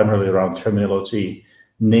were primarily around terminology,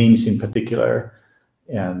 names in particular,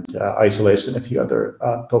 and isolation, a few other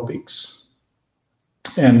topics.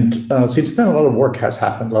 And since then, a lot of work has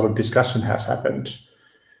happened, a lot of discussion has happened.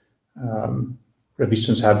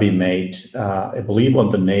 Revisions have been made, I believe, on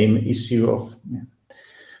the name issue of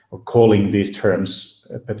calling these terms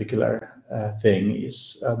a particular thing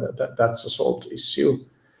is that's a solved issue.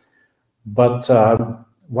 But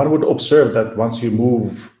one would observe that once you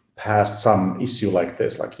move past some issue like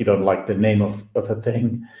this, like you don't like the name of a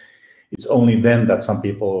thing, it's only then that some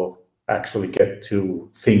people actually get to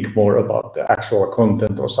think more about the actual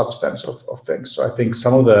content or substance of things. So I think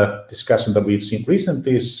some of the discussion that we've seen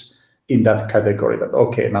recently is in that category, that,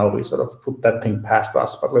 okay, now we sort of put that thing past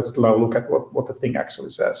us, but let's now look at what the thing actually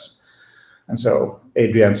says. And so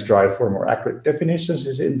Adrian's drive for more accurate definitions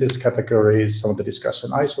is in this category, some of the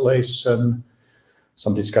discussion isolation,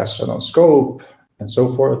 some discussion on scope, and so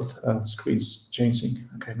forth. Screen's changing.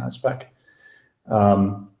 Okay, now it's back.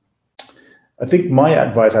 I think my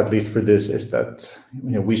advice, at least for this, is that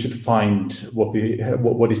we should find what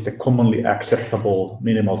is the commonly acceptable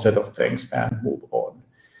minimal set of things and move on.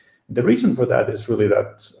 The reason for that is really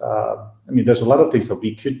that there's a lot of things that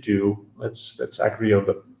we could do. Let's agree on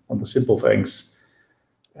the simple things,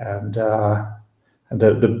 and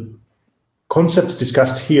the concepts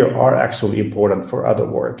discussed here are actually important for other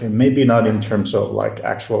work, and maybe not in terms of like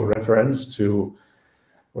actual reference to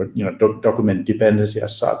or document dependency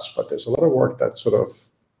as such, but there's a lot of work that sort of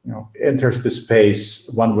enters the space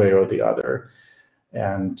one way or the other.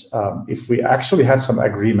 And if we actually had some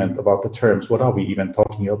agreement about the terms, what are we even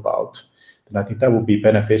talking about? Then I think that would be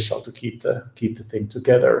beneficial to keep the thing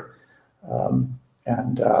together.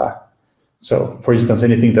 So, for instance,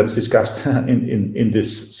 anything that's discussed in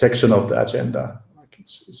this section of the agenda, like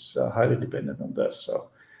it's highly dependent on this. So.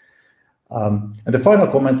 And the final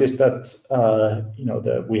comment is that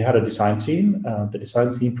we had a design team. The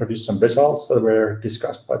design team produced some results that were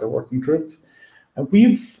discussed by the working group, and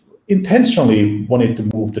we've intentionally wanted to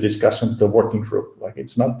move the discussion to the working group. Like,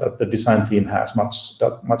 it's not that the design team has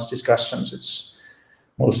much discussions. It's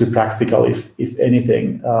mostly practical, if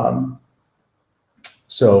anything.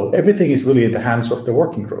 So everything is really in the hands of the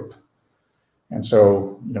working group, and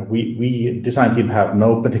so we design team have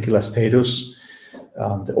no particular status.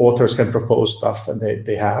 The authors can propose stuff, and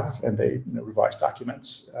they have, and they revise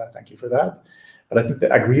documents. Thank you for that. But I think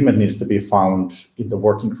the agreement needs to be found in the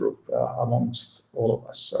working group amongst all of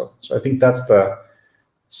us. So I think that's the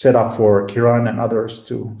setup for Kiran and others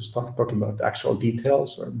to start talking about the actual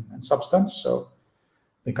details and substance. So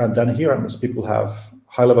I think I'm done here, unless people have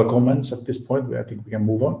high-level comments at this point. I think we can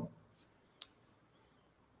move on.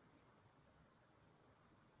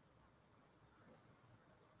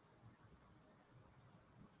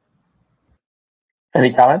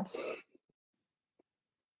 Any comments?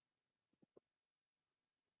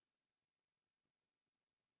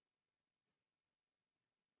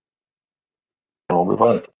 We'll move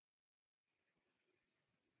on.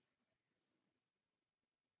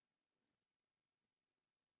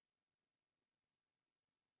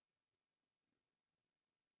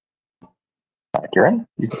 Kiran,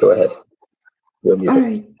 you can go ahead. All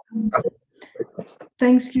right.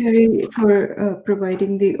 Thanks, Gary, for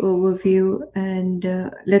providing the overview,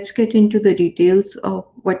 and let's get into the details of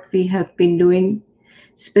what we have been doing,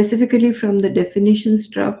 specifically from the definitions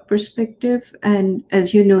draft perspective. And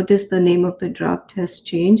as you notice, the name of the draft has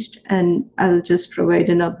changed, and I'll just provide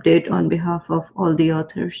an update on behalf of all the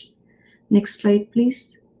authors. Next slide,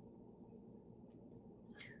 please.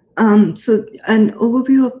 So an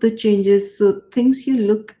overview of the changes. So things you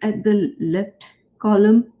look at the left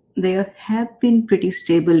column, they have been pretty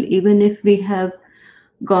stable, even if we have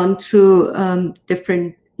gone through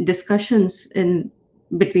different discussions in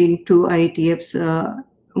between two IETFs,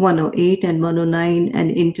 108 and 109,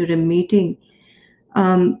 and interim meeting.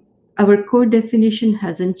 Our core definition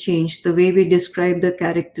hasn't changed. The way we describe the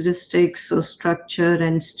characteristics of structure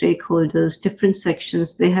and stakeholders, different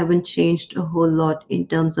sections, they haven't changed a whole lot in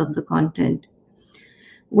terms of the content.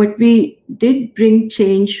 What we did bring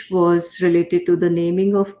change was related to the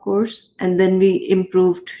naming, of course, and then we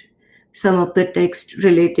improved some of the text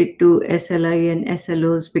related to SLI and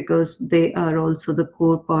SLOs, because they are also the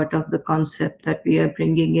core part of the concept that we are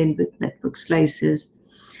bringing in with network slices.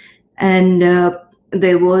 And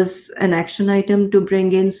there was an action item to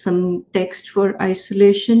bring in some text for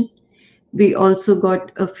isolation. We also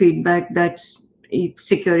got a feedback that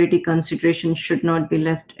security considerations should not be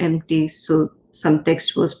left empty, so some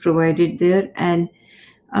text was provided there. And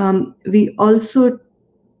we also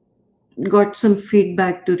got some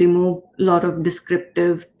feedback to remove a lot of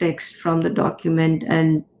descriptive text from the document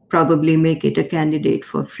and probably make it a candidate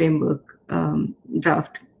for framework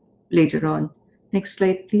draft later on. Next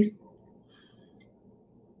slide, please.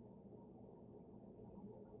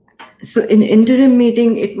 So in interim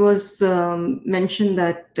meeting, it was mentioned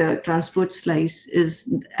that transport slice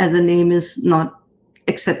is, as a name, is not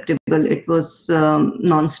acceptable. It was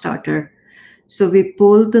non-starter. So we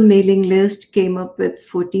polled the mailing list, came up with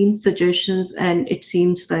 14 suggestions, and it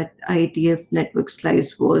seems that IETF network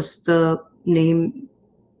slice was the name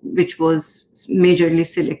which was majorly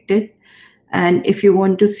selected. And if you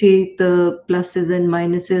want to see the pluses and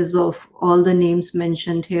minuses of all the names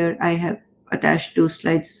mentioned here, I have attached 2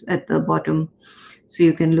 slides at the bottom, so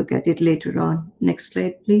you can look at it later on. Next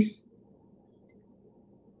slide, please.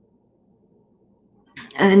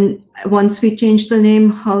 And once we changed the name,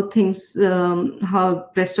 how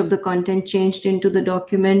rest of the content changed into the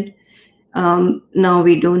document. Now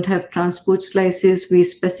we don't have transport slices. We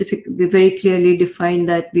very clearly define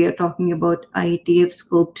that we are talking about IETF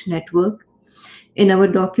scoped network. In our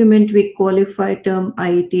document, we qualify term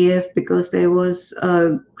IETF because there was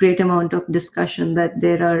a great amount of discussion that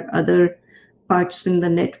there are other parts in the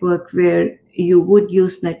network where you would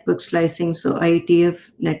use network slicing. So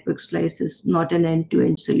IETF network slice is not an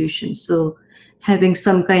end-to-end solution. So having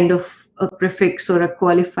some kind of a prefix or a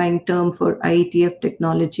qualifying term for IETF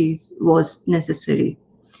technologies was necessary.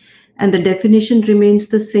 And the definition remains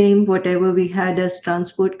the same. Whatever we had as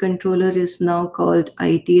transport controller is now called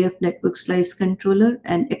IETF network slice controller.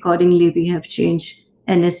 And accordingly, we have changed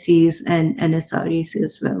NSCs and NSREs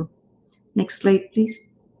as well. Next slide, please.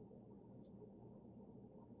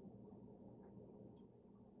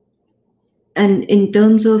 And in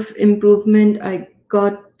terms of improvement, I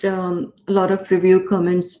got a lot of review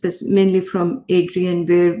comments, mainly from Adrian,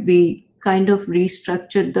 where we kind of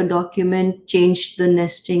restructured the document, changed the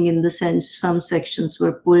nesting in the sense some sections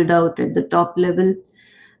were pulled out at the top level,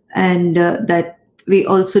 and that we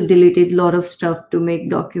also deleted a lot of stuff to make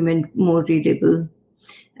document more readable.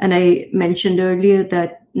 And I mentioned earlier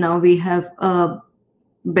that now we have a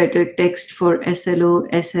better text for SLO,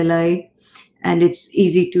 SLI, and it's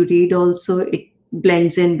easy to read also. It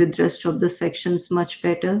blends in with the rest of the sections much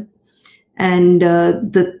better. And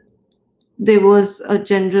there was a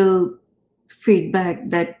general feedback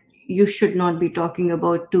that you should not be talking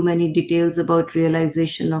about too many details about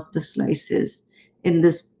realization of the slices in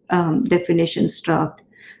this definitions draft.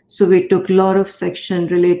 So we took a lot of section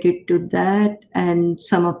related to that and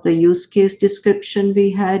some of the use case description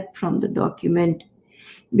we had from the document.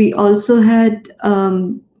 We also had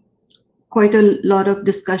quite a lot of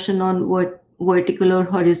discussion on what vertical or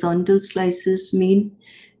horizontal slices mean.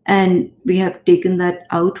 And we have taken that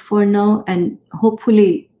out for now, and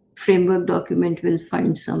hopefully framework document will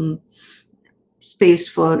find some space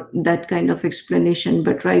for that kind of explanation.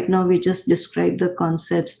 But right now we just describe the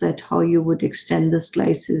concepts that how you would extend the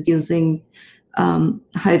slices using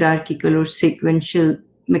hierarchical or sequential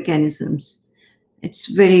mechanisms. It's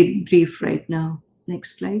very brief right now.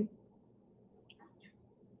 Next slide.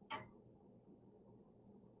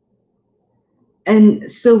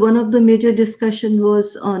 And so one of the major discussion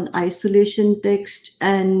was on isolation text,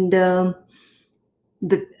 and the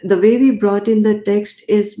way we brought in the text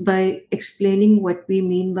is by explaining what we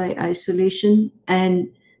mean by isolation. And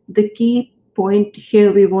the key point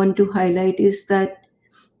here we want to highlight is that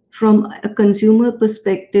from a consumer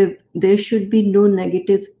perspective, there should be no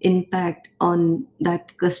negative impact on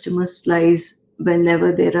that customer slice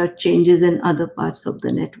whenever there are changes in other parts of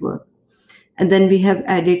the network. And then we have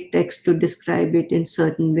added text to describe it in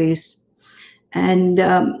certain ways. And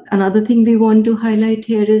another thing we want to highlight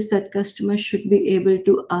here is that customers should be able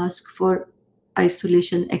to ask for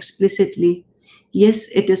isolation explicitly. Yes,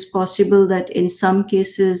 it is possible that in some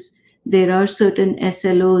cases there are certain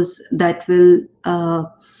SLOs that will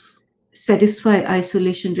satisfy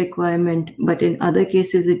isolation requirement, but in other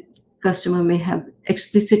cases customer may have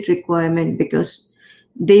explicit requirement because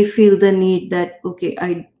they feel the need that, okay,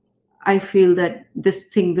 I feel that this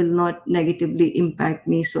thing will not negatively impact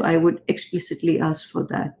me, so I would explicitly ask for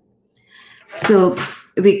that. So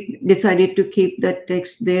we decided to keep that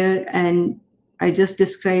text there, and I just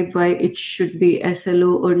described why it should be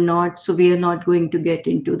SLO or not, so we are not going to get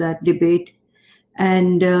into that debate.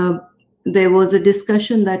 And there was a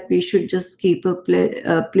discussion that we should just keep a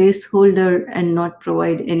placeholder and not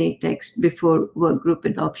provide any text before workgroup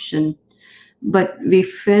adoption. But we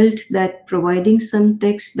felt that providing some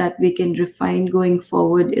text that we can refine going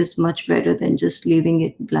forward is much better than just leaving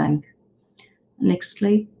it blank. Next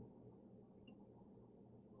slide.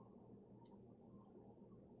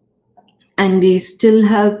 And we still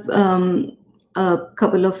have a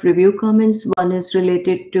couple of review comments. One is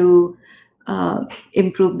related to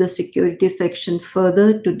improve the security section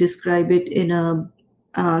further to describe it in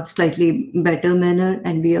a slightly better manner,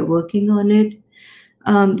 and we are working on it.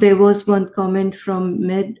 There was one comment from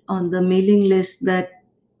Med on the mailing list that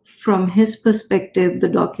from his perspective, the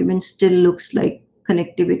document still looks like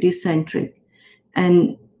connectivity centric,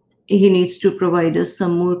 and he needs to provide us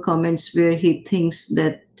some more comments where he thinks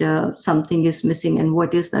that something is missing and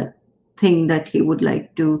what is that thing that he would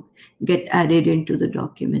like to get added into the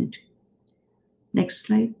document. Next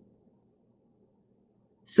slide.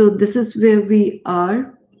 So this is where we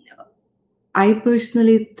are. I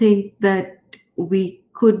personally think that we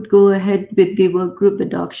could go ahead with the work group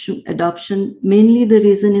adoption. Mainly the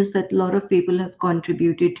reason is that a lot of people have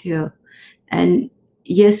contributed here. And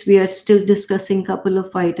yes, we are still discussing a couple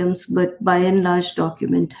of items, but by and large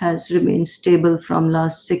document has remained stable from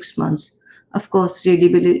last 6 months. Of course,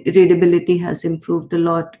 readability has improved a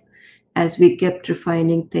lot as we kept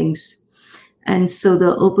refining things. And so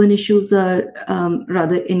the open issues are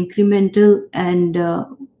rather incremental, and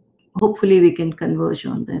hopefully we can converge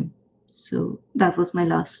on them. So that was my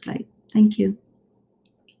last slide. Thank you.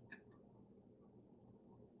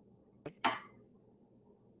 Go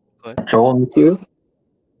ahead. Joel, you too?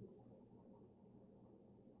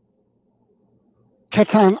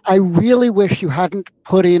 Ketan, I really wish you hadn't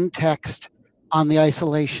put in text on the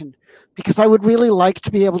isolation, because I would really like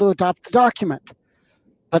to be able to adopt the document.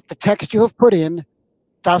 But the text you have put in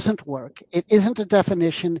doesn't work. It isn't a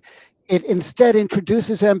definition. It instead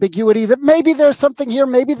introduces ambiguity that maybe there's something here,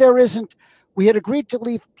 maybe there isn't. We had agreed to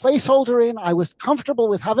leave placeholder in. I was comfortable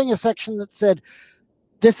with having a section that said,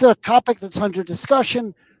 this is a topic that's under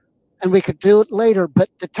discussion and we could do it later. But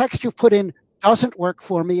the text you put in doesn't work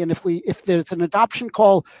for me. And if there's an adoption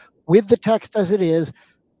call with the text as it is,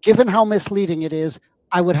 given how misleading it is,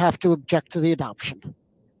 I would have to object to the adoption.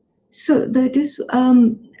 So that is,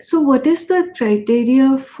 so what is the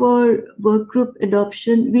criteria for workgroup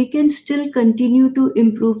adoption? We can still continue to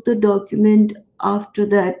improve the document after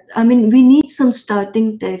that. I mean, we need some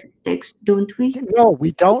starting text, don't we? No,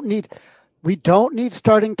 we don't need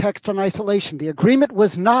starting text on isolation. The agreement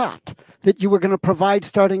was not that you were going to provide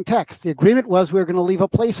starting text. The agreement was we were going to leave a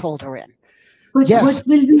placeholder in. But yes, what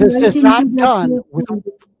will we this write is into not that done workgroup?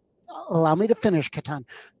 with. Allow me to finish, Ketan.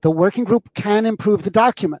 The working group can improve the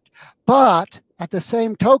document, but at the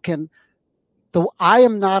same token, I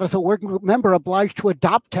am not, as a working group member, obliged to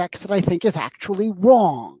adopt text that I think is actually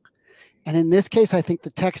wrong. And in this case, I think the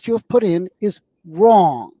text you have put in is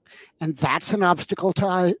wrong. And that's an obstacle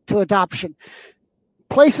to adoption.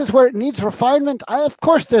 Places where it needs refinement, of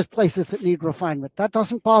course there's places that need refinement. That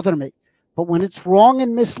doesn't bother me. But when it's wrong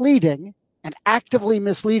and misleading, and actively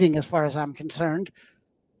misleading as far as I'm concerned,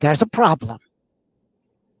 there's a problem.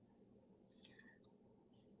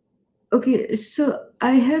 Okay, so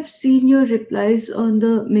I have seen your replies on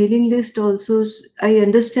the mailing list also. I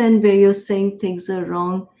understand where you're saying things are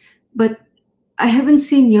wrong, but I haven't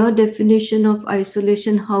seen your definition of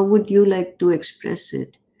isolation. How would you like to express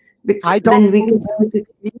it? Because I don't then we believe can there's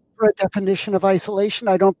a need for a definition of isolation.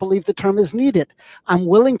 I don't believe the term is needed. I'm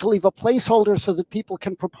willing to leave a placeholder so that people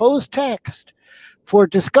can propose text for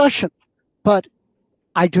discussion, but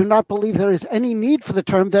I do not believe there is any need for the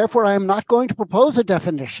term. Therefore, I am not going to propose a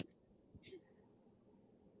definition.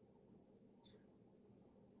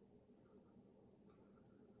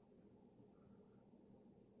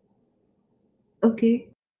 Okay.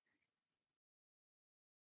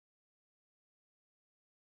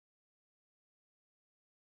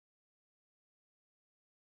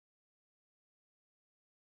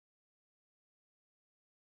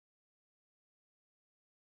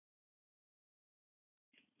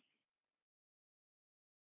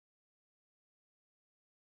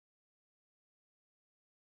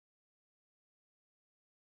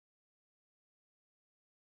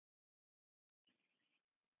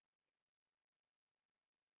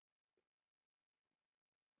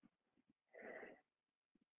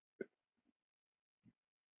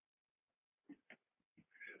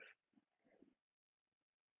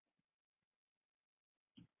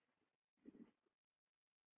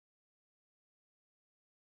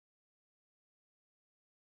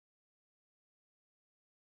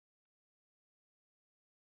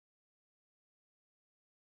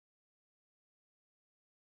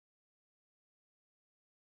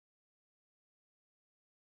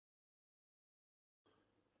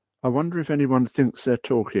 I wonder if anyone thinks they're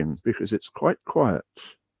talking, because it's quite quiet.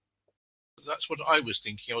 That's what I was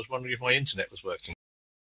thinking. I was wondering if my internet was working.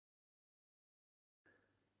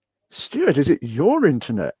 Stuart, is it your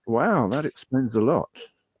internet? Wow, that explains a lot.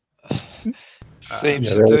 Same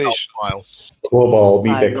Yeah, situation. global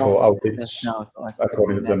meet I echo lost outage just now, so I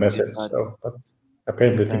according to the message. but So, but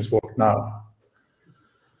apparently things work now.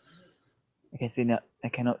 I can see no, I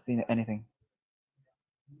cannot see anything.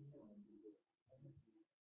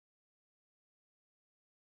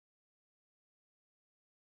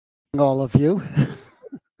 All of you.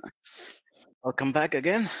 Welcome back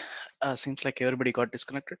again. Seems like everybody got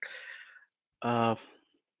disconnected.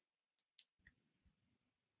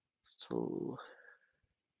 So,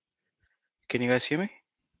 can you guys hear me?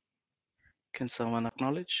 Can someone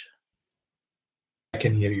acknowledge? I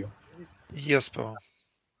can hear you. Yes, Paul.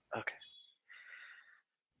 Okay.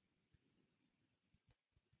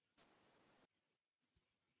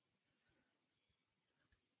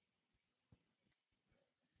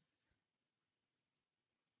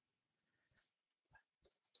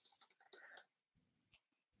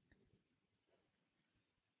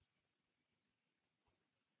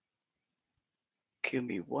 Give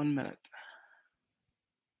me 1 minute.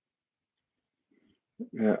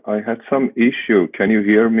 I had some issue. Can you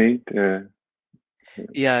hear me?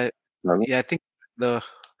 Yeah, Hello? yeah. I think the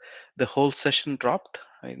whole session dropped.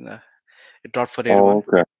 I mean, it dropped for Oh, everyone.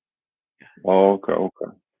 okay. Oh, okay,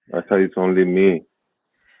 okay. I thought it's only me.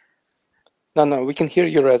 No, we can hear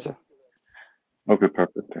you, Reza. Okay,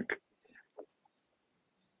 perfect. Thank you.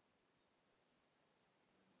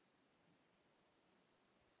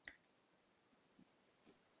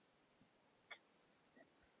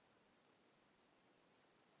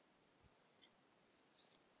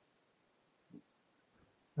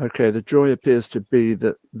 Okay, the joy appears to be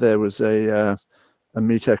that there was a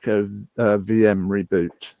Meet Echo VM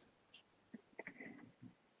reboot.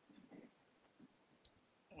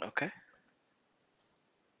 Okay.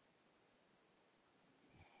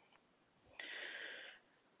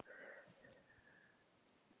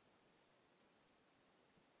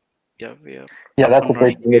 Yeah, we are. Yeah, up that's and a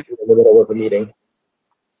great running again. in the middle of the meeting.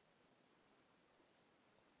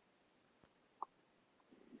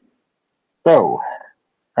 So,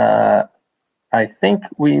 I think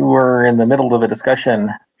we were in the middle of a discussion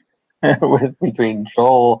between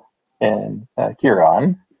Joel and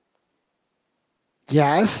Kieran.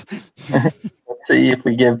 Yes. Let's see if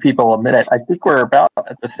we give people a minute. I think we're about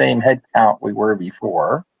at the same head count we were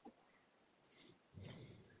before.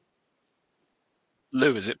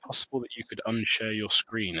 Lou, is it possible that you could unshare your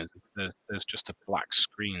screen? As there's just a black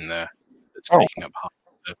screen there that's taking up half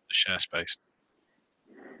of the share space.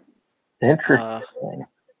 Interesting.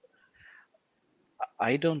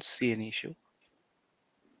 I don't see an issue.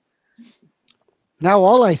 Now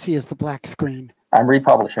all I see is the black screen. I'm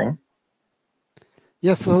republishing.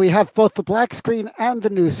 Yes, so we have both the black screen and the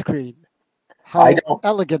new screen. How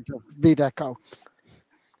elegant of Meet Echo.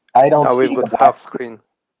 I don't Now see we've got the half screen.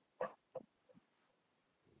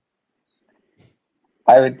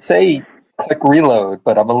 I would say click reload,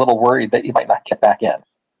 but I'm a little worried that you might not get back in.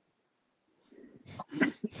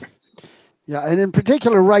 Yeah, and in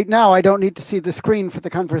particular, right now, I don't need to see the screen for the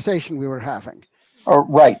conversation we were having.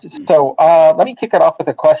 Right. So let me kick it off with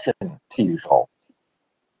a question to you, Joel.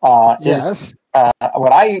 Yes.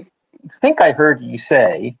 What I think I heard you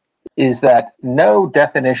say is that no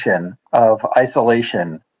definition of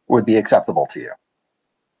isolation would be acceptable to you.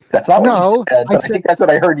 That's not what you said, but I think that's what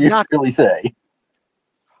I heard you really say.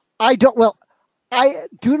 I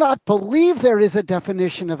do not believe there is a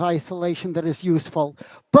definition of isolation that is useful,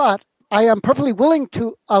 but I am perfectly willing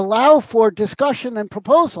to allow for discussion and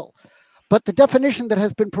proposal. But the definition that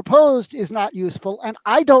has been proposed is not useful, and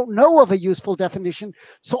I don't know of a useful definition,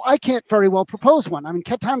 so I can't very well propose one. I mean,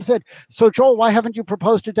 Ketan said, so Joel, why haven't you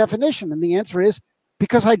proposed a definition? And the answer is,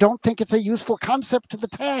 because I don't think it's a useful concept to the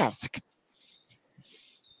task.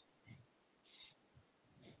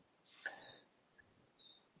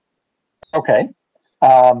 Okay.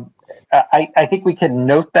 I think we can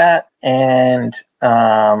note that and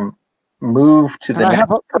move to the next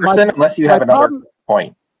person, unless you have another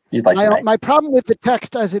point you'd like to make. My problem with the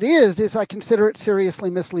text as it is I consider it seriously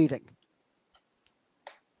misleading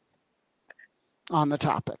on the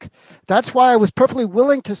topic. That's why I was perfectly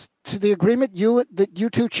willing to the agreement that you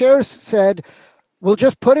two chairs said, we'll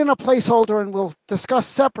just put in a placeholder and we'll discuss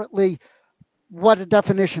separately what a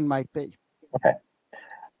definition might be. Okay.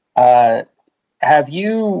 Have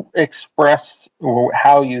you expressed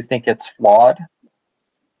how you think it's flawed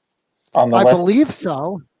on the list? I believe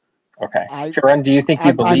so. Okay. Sharon, do you think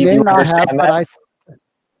you believe you understand that?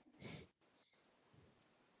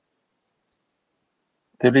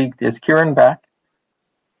 Is Kieran back?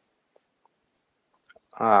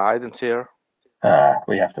 I didn't see her.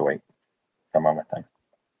 We have to wait a moment then.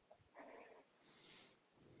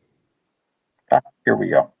 Here we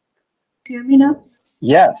go. Hear me now?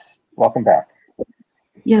 Yes. Welcome back.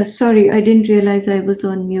 Yeah, sorry, I didn't realize I was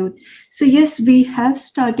on mute. So yes, we have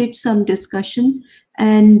started some discussion,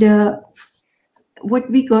 and what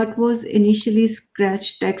we got was initially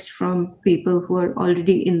scratch text from people who are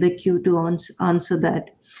already in the queue to answer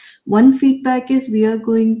that. One feedback is we are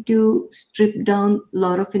going to strip down a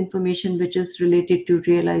lot of information which is related to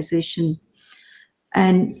realization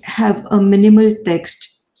and have a minimal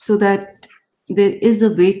text so that there is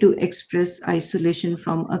a way to express isolation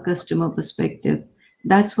from a customer perspective.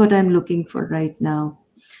 That's what I'm looking for right now.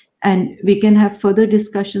 and we can have further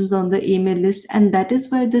discussions on the email list. And that is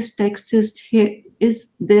why this text is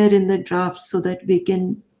there in the draft, so that we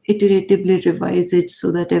can iteratively revise it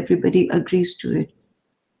so that everybody agrees to it.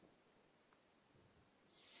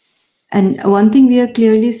 And one thing we are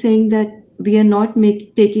clearly saying, that we are not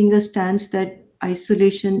taking a stance that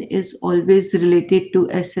isolation is always related to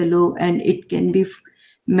SLO and it can be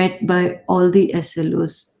met by all the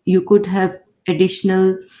SLOs. You could have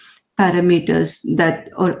additional parameters that,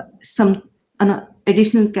 or some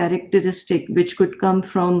additional characteristic which could come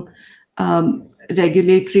from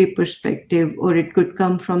regulatory perspective, or it could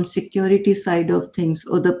come from security side of things,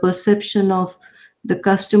 or the perception of the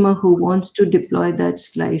customer who wants to deploy that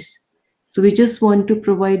slice. So we just want to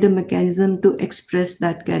provide a mechanism to express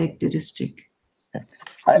that characteristic.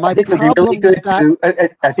 I think it'd be really good to.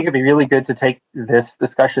 I think it'd be really good to take this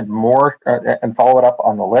discussion more and follow it up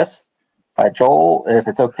on the list. Joel, if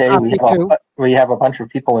it's okay, we have a bunch of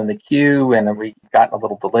people in the queue, and we got a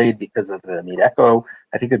little delayed because of the Meet Echo.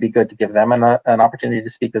 I think it'd be good to give them an opportunity to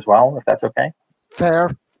speak as well, if that's okay. Fair.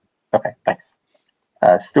 Okay, thanks.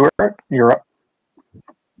 Stuart, you're up.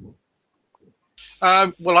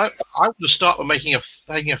 Well, I want to start by making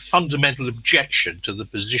a fundamental objection to the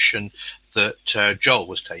position that Joel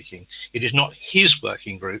was taking. It is not his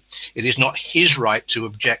working group. It is not his right to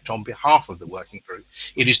object on behalf of the working group.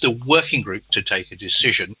 It is the working group to take a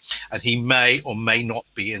decision, and he may or may not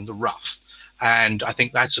be in the rough. And I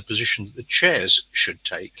think that's a position that the chairs should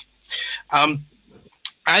take.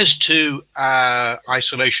 As to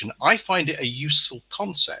isolation, I find it a useful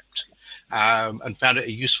concept. And found it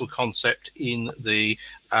a useful concept in the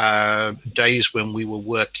days when we were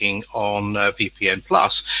working on VPN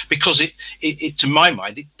Plus, because it, to my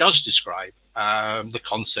mind, it does describe the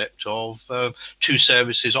concept of two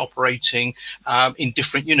services operating in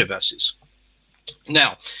different universes.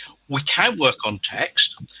 Now, we can work on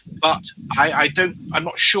text, but I'm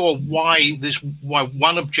not sure why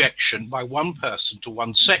one objection by one person to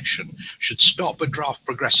one section should stop a draft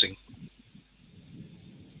progressing.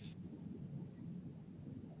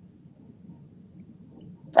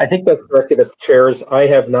 I think that's directed at the chairs. I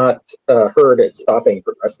have not heard it stopping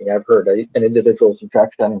progressing. I've heard an individual's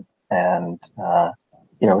objection, and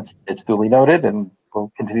it's duly noted and will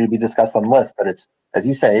continue to be discussed on the list. But it's, as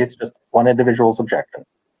you say, it's just one individual's objection.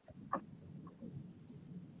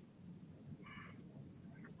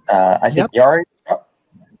 I think Yari.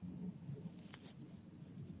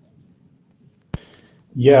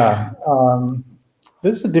 Yeah.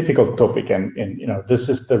 This is a difficult topic, and this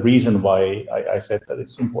is the reason why I said that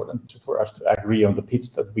it's important for us to agree on the bits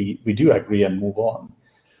that we do agree and move on.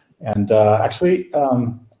 And actually,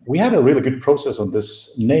 we had a really good process on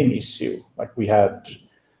this name issue. Like, we had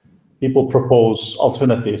people propose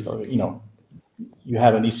alternatives. You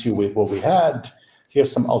have an issue with what we had.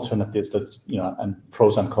 Here's some alternatives that and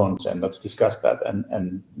pros and cons, and let's discuss that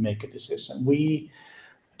and make a decision. We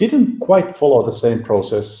didn't quite follow the same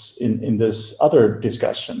process in this other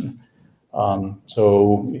discussion.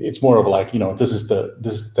 So it's more of like, this is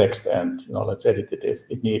the text, and let's edit it if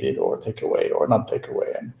it needed, or take away or not take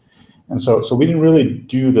away. And so we didn't really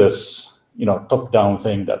do this, top-down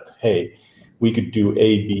thing that, hey, we could do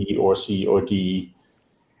A, B, or C, or D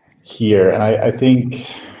here. And I think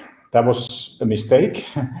that was a mistake.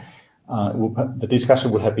 The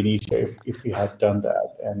discussion would have been easier if we had done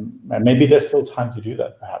that, and maybe there's still time to do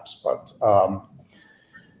that, perhaps. But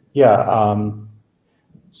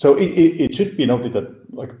so it should be noted that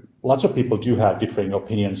lots of people do have differing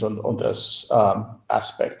opinions on this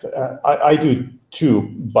aspect. I do too,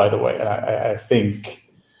 by the way, and I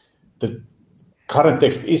think the current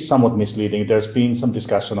text is somewhat misleading. There's been some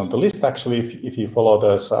discussion on the list, actually. If you follow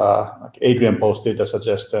this, Adrian posted a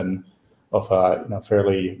suggestion of a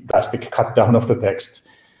fairly drastic cut down of the text.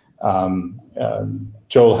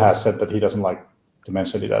 Joel has said that he doesn't like to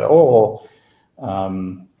mention it at all,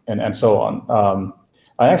 and so on.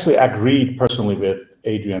 I actually agreed personally with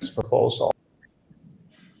Adrian's proposal.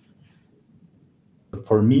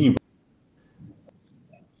 For me,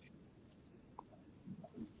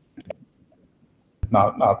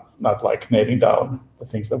 not like nailing down the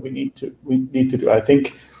things that we need to do. I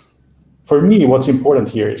think, for me, what's important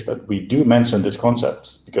here is that we do mention these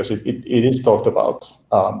concepts, because it is talked about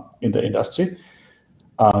in the industry,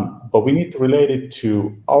 but we need to relate it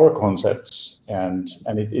to our concepts, and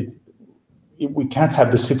we can't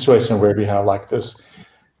have this situation where we have like this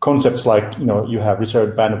concepts like, you have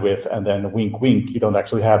reserved bandwidth, and then wink, wink, you don't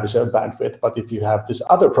actually have reserved bandwidth. But if you have this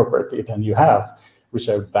other property, then you have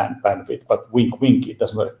reserved bandwidth. But wink, wink, it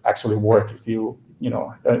doesn't actually work if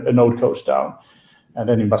a node goes down. And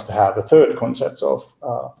then you must have a third concept of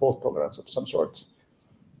fault tolerance of some sort.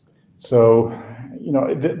 So,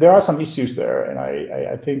 there are some issues there, and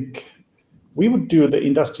I think we would do the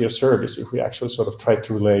industry a service if we actually sort of try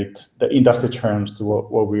to relate the industry terms to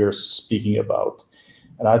what we are speaking about.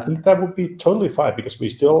 And I think that would be totally fine, because we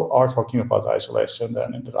still are talking about isolation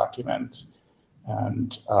then in the document.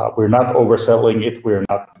 And we're not overselling it. We're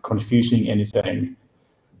not confusing anything.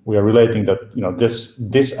 We are relating that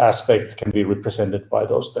this aspect can be represented by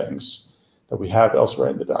those things that we have elsewhere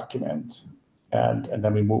in the document, and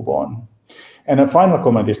then we move on. And a final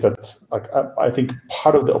comment is that, I think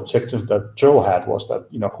part of the objective that Joel had was that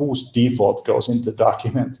whose default goes into the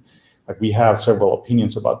document. We have several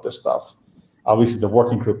opinions about this stuff. Obviously, the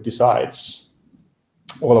working group decides,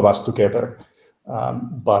 all of us together.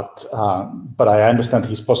 But I understand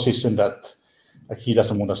his position that he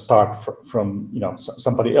doesn't want to start from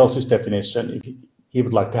somebody else's definition. He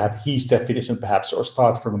would like to have his definition perhaps, or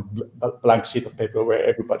start from a blank sheet of paper where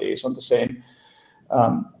everybody is on the same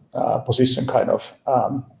position, kind of.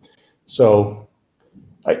 So,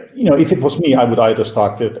 if it was me, I would either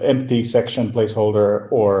start with empty section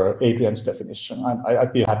placeholder or Adrian's definition.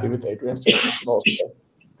 I'd be happy with Adrian's definition also.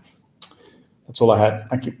 That's all I had.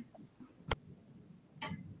 Thank you.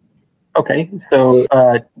 Okay, so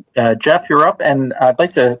Jeff, you're up, and I'd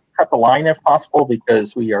like to cut the line if possible,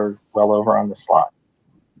 because we are well over on the slot.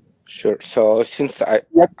 Sure. So since I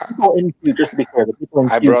brought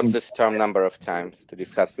this term number of times to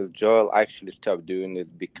discuss with Joel, I actually stopped doing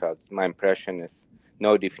it because my impression is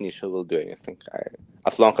no definition will do anything.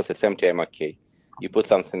 As long as it's empty, I'm okay. You put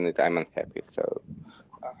something in it, I'm unhappy. So,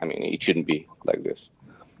 I mean, it shouldn't be like this.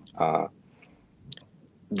 The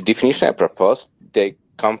definition I proposed, they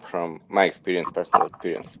come from my experience, personal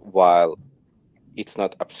experience. While it's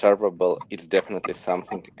not observable, it's definitely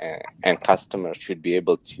something and customers should be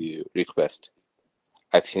able to request.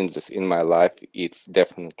 I've seen this in my life. It's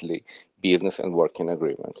definitely business and working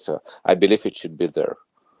agreement. So I believe it should be there.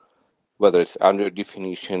 Whether it's under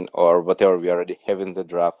definition or whatever we already have in the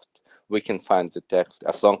draft, we can find the text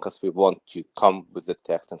as long as we want to come with the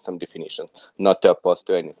text and some definition, not to oppose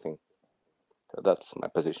to anything. So that's my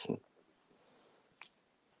position.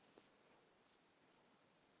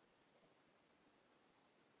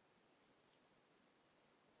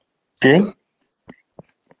 Jay?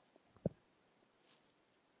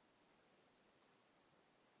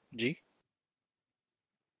 G?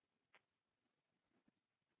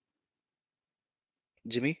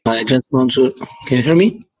 Jimmy? I just want to, can you hear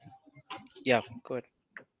me? Yeah, go ahead.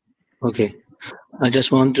 Okay. I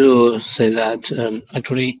just want to say that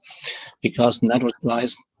actually, because network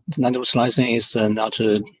slicing is not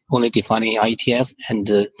only defining IETF,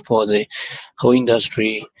 and for the whole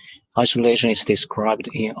industry, isolation is described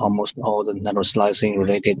in almost all the network slicing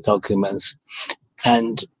related documents.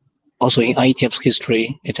 And also in IETF's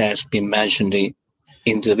history, it has been mentioned in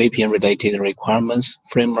the VPN related requirements,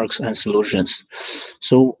 frameworks, and solutions.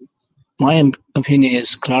 So my opinion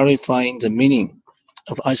is clarifying the meaning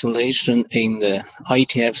of isolation in the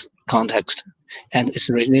IETF's context and its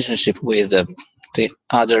relationship with the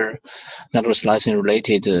other network slicing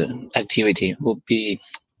related activity would be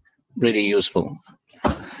really useful.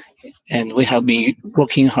 And we have been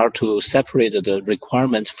working hard to separate the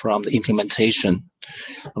requirement from the implementation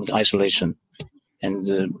of the isolation.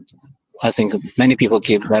 And I think many people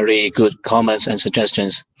give very good comments and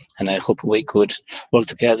suggestions, and I hope we could work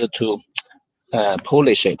together to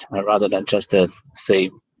polish it rather than just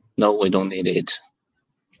say, no, we don't need it.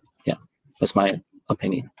 Yeah, that's my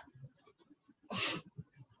opinion.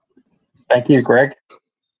 Thank you, Greg.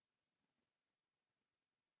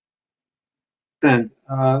 Then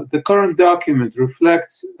the current document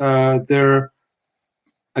reflects their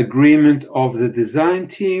agreement of the design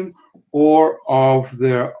team or of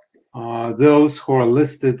the those who are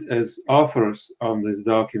listed as authors on this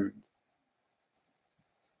document.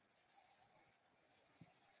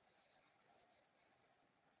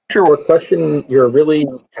 Sure, what question you're really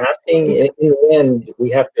asking. In the end, we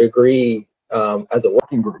have to agree as a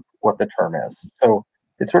working group what the term is. So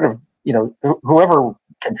it's sort of, whoever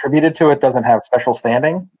contributed to it doesn't have special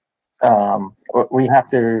standing. We have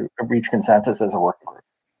to reach consensus as a working group.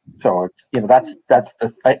 So it's that's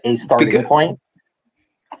a starting point.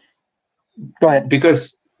 Go ahead.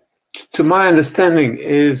 Because to my understanding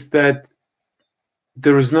is that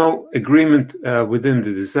there is no agreement within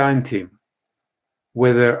the design team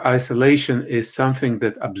whether isolation is something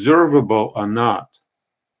that observable or not.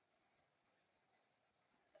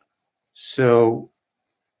 So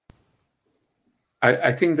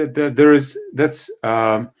I think that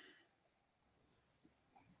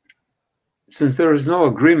since there is no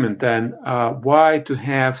agreement, then why to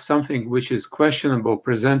have something which is questionable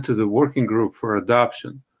present to the working group for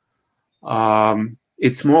adoption?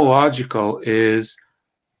 it's more logical is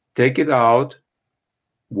take it out,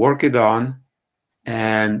 work it on,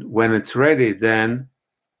 and when it's ready, then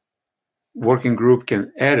working group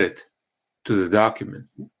can add it to the document.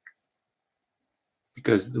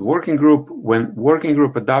 Because the working group, when working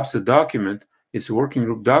group adopts a document, it's a working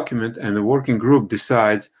group document, and the working group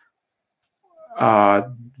decides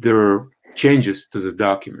their changes to the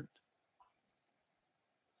document.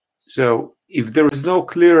 So if there is no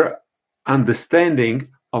clear understanding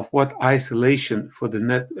of what isolation for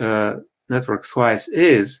the network slice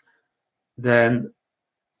is, then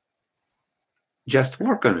just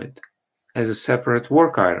work on it as a separate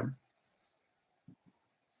work item.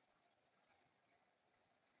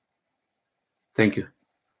 Thank you.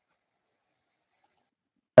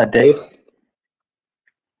 Dave?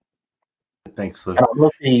 Thanks, Lou. And I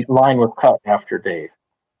look, the line was cut after Dave.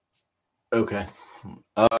 Okay.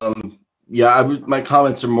 Yeah, my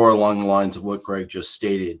comments are more along the lines of what Greg just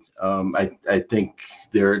stated. I think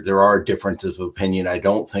there are differences of opinion. I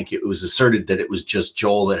don't think it was asserted that it was just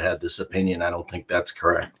Joel that had this opinion. I don't think that's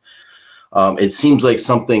correct. It seems like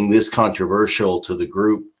something this controversial to the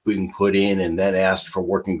group being put in and then asked for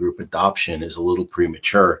working group adoption is a little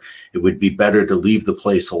premature. It would be better to leave the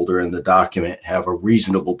placeholder in the document, have a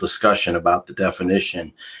reasonable discussion about the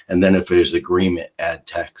definition, and then if there's agreement, add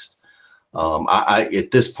text. At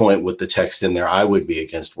this point with the text in there, I would be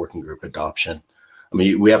against working group adoption. I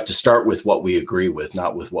mean, we have to start with what we agree with,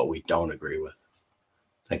 not with what we don't agree with.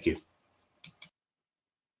 Thank you.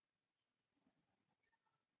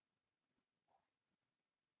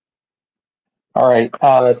 All right,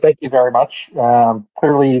 thank you very much.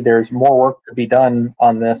 Clearly, there's more work to be done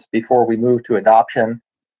on this before we move to adoption.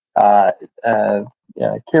 Kieran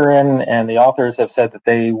and the authors have said that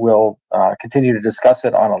they will continue to discuss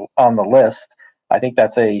it on the list. I think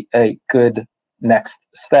that's a good next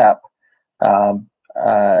step. Pavan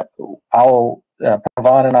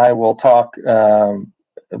and I will talk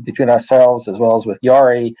between ourselves as well as with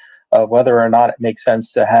Yari of whether or not it makes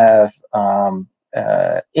sense to have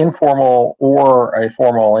informal or a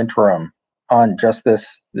formal interim on just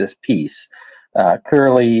this piece.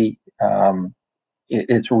 Clearly,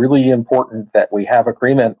 it's really important that we have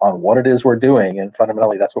agreement on what it is we're doing, and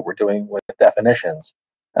fundamentally that's what we're doing with definitions.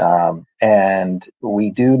 And we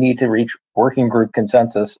do need to reach working group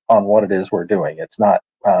consensus on what it is we're doing. It's not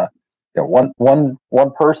one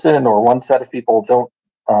person or one set of people don't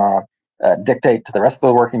dictate to the rest of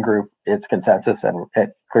the working group its consensus, and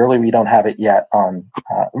clearly we don't have it yet on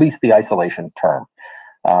at least the isolation term.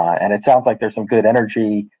 And it sounds like there's some good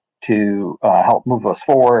energy to help move us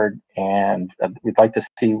forward, and we'd like to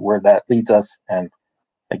see where that leads us. And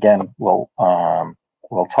again, we'll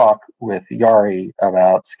talk with Yari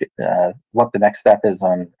about what the next step is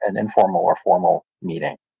on an informal or formal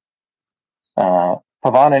meeting.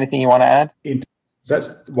 Pavan, anything you want to add?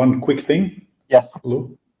 That's one quick thing. Yes.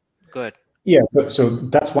 Lou? Good. Yeah, so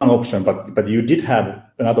that's one option, but you did have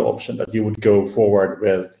another option that you would go forward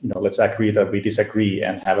with, let's agree that we disagree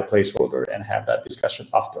and have a placeholder and have that discussion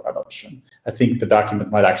after adoption. I think the document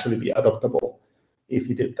might actually be adoptable if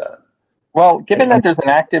you did that. Well, given that there's an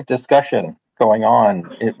active discussion going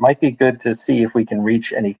on, it might be good to see if we can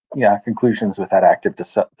reach any conclusions with that active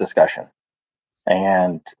discussion.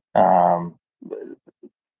 And I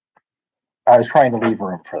was trying to leave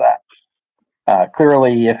room for that.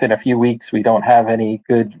 Clearly, if in a few weeks we don't have any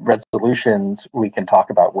good resolutions, we can talk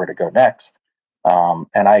about where to go next.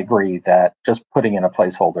 And I agree that just putting in a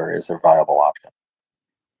placeholder is a viable option.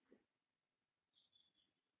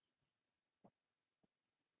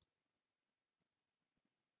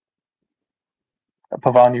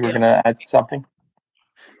 Pavan, you were going to add something?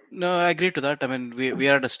 No, I agree to that. I mean, we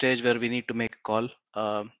are at a stage where we need to make a call.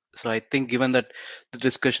 So I think given that the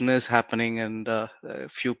discussion is happening and a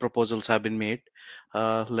few proposals have been made,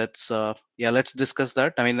 let's discuss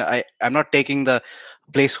that. I mean, I'm not taking the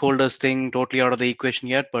placeholders thing totally out of the equation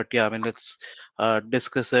yet, but yeah, I mean, let's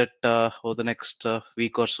discuss it over the next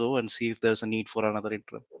week or so and see if there's a need for another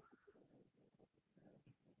interim.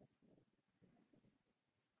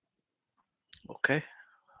 Okay,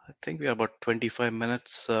 I think we are about 25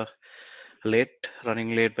 minutes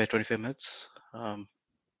running late by 25 minutes.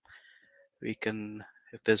 We can,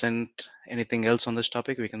 if there's anything else on this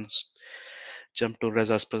topic, we can jump to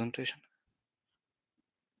Reza's presentation.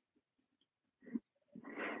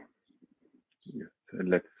 Yes,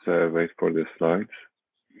 let's wait for the slides.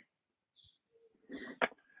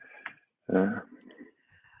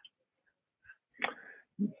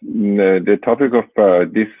 The topic of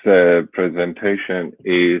this presentation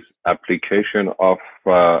is application of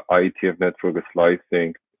IETF network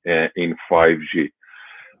slicing in 5G.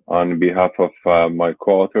 On behalf of my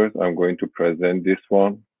co-authors, I'm going to present this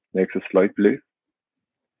one. Next slide, please.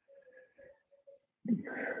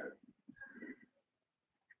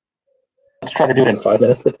 Let's try to do it in 5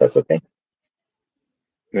 minutes, if that's okay.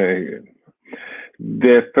 The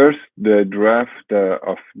draft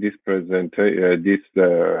of this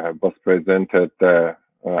presentation, was presented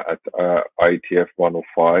at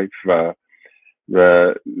IETF105.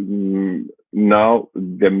 Now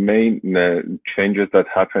the main changes that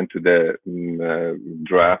happen to the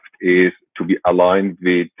draft is to be aligned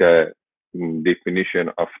with the definition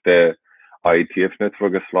of the IETF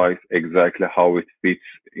network slice, exactly how it fits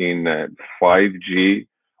in 5G.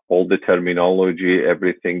 All the terminology,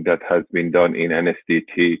 everything that has been done in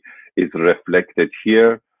NSDT is reflected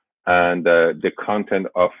here, and the content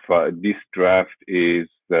of this draft is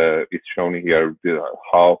shown here.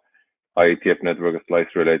 How IETF network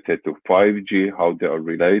slice related to 5G, how they are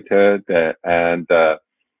related, and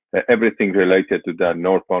everything related to the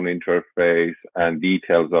northbound interface and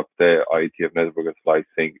details of the IETF network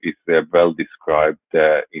slicing is well described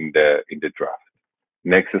in the draft.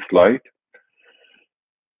 Next slide.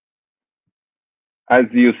 As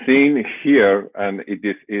you've seen here, and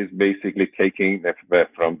this is basically taking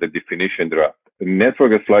from the definition draft,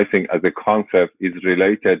 network slicing as a concept is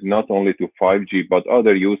related not only to 5G, but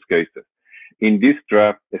other use cases. In this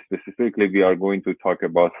draft, specifically, we are going to talk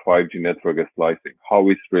about 5G network slicing, how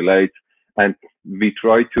it relates, and we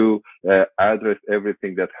try to address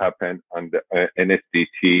everything that happened on the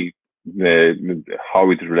NSDT, how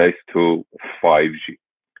it relates to 5G.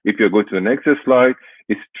 If you go to the next slide,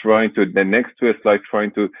 the next two slides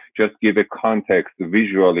trying to just give a context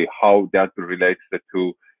visually how that relates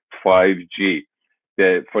to 5G.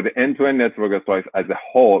 For the end-to-end network slice as a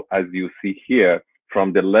whole, as you see here,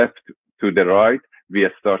 from the left to the right, we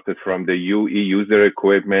have started from the UE user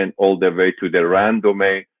equipment all the way to the RAN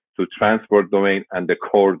domain, to transport domain, and the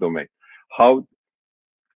core domain. How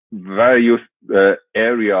various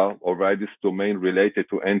area or various domain related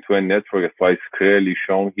to end-to-end network slice clearly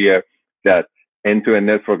shown here, that end-to-end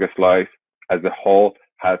network slice as a whole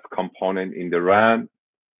has component in the RAN,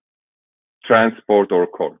 transport, or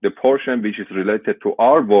core. The portion which is related to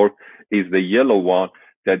our work is the yellow one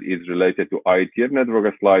that is related to IETF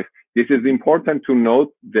network slice. This is important to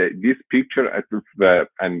note that this picture,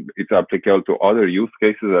 and it's applicable to other use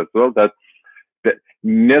cases as well, that the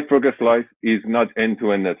network slice is not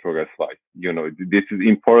end-to-end network slice. This is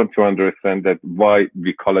important to understand that why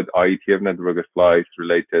we call it IETF network slice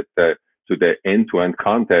related to the end-to-end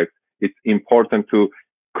context. It's important to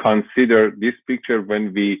consider this picture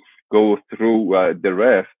when we go through the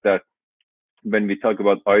rest, that when we talk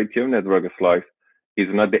about IETF network slice, is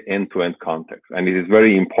not the end-to-end context. And it is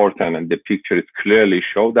very important, and the pictures clearly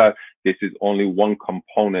show that this is only one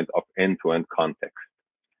component of end-to-end context.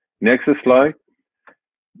 Next slide.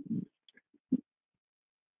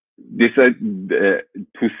 This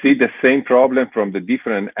to see the same problem from the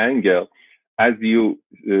different angle, as you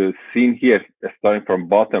seen here, starting from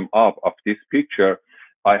bottom up of this picture,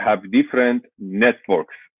 I have different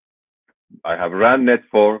networks. I have RAN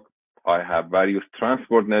network, I have various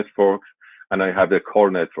transport networks, and I have the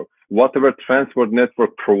core network. Whatever transport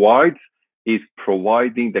network provides is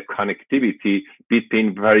providing the connectivity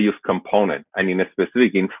between various components. And in a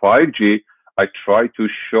specific, in 5G, I try to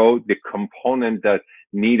show the component that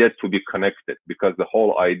needed to be connected, because the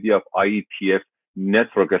whole idea of IETF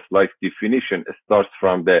network slice definition starts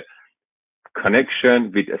from the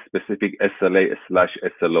connection with a specific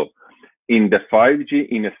SLA/SLO. In the 5G,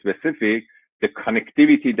 in a specific, the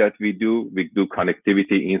connectivity that we do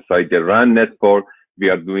connectivity inside the RAN network. We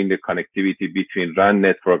are doing the connectivity between RAN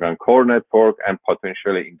network and core network, and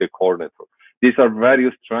potentially in the core network. These are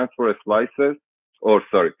various transfer slices,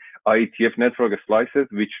 IETF network slices,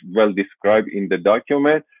 which well described in the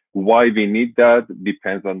document. Why we need that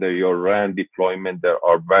depends on your RAN deployment. There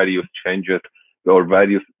are various changes or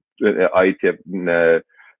various IETF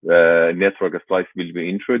network slice will be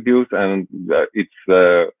introduced, and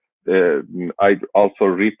I also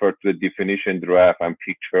refer to the definition draft and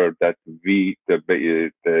picture that we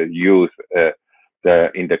use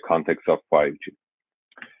in the context of 5G.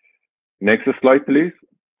 Next slide, please.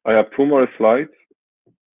 I have two more slides.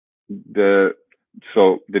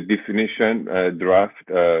 So the definition draft,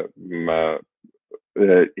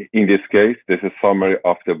 in this case, this is a summary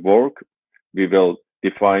of the work. We will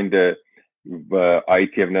define the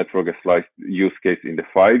IETF network slice use case in the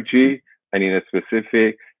 5G, and in a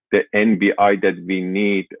specific, the NBI that we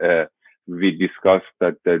need we discussed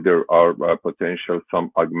that there are potential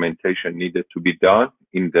some augmentation needed to be done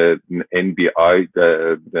in the NBI,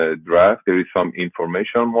 the draft. There is some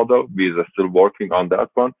informational model. We are still working on that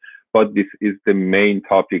one, but this is the main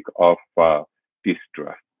topic of this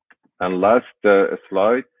draft. And last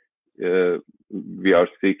slide, we are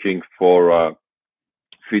seeking for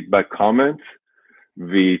feedback, comments.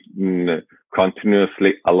 We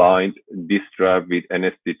continuously aligned this draft with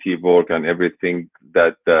NSDT work and everything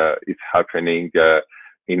that is happening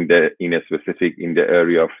in the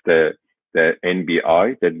area of the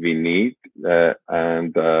NBI that we need,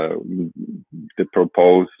 and the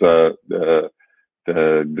proposed the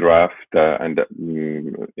draft and the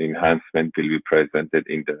enhancement will be presented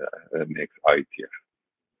in the next IETF.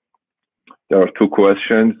 There are two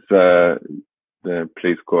questions.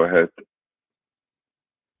 Please go ahead.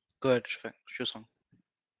 Go ahead, Shusang.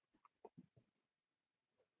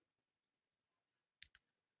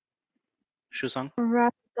 Shusang?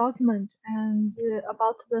 Read document and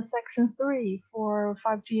about the section 3 for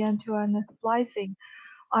 5G end-to-end splicing.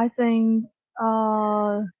 I think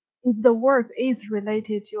if the work is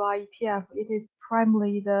related to IETF, it is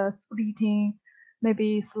primarily the splitting,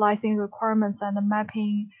 maybe slicing requirements and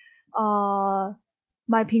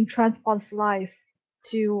mapping transport slice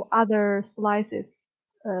to other slices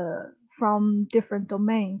from different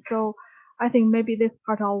domains. So I think maybe this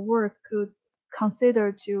part of work could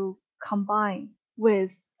consider to combine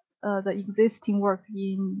with the existing work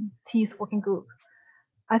in TEAS working group.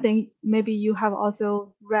 I think maybe you have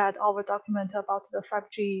also read our document about the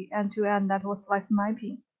 5G end-to-end network slice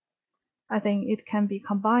mapping. I think it can be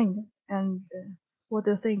combined. And what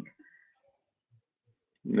do you think?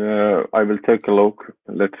 I will take a look.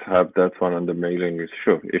 Let's have that one on the mailing list.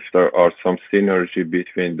 Sure. If there are some synergy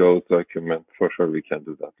between those documents, for sure we can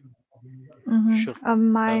do that. Mm-hmm. Sure.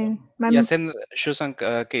 Yeah, send Shusang.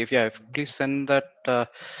 Please send that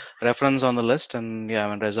reference on the list, and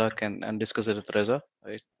when Reza can discuss it with Reza.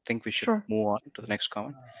 I think we should move on to the next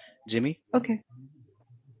comment. Jimmy. Okay.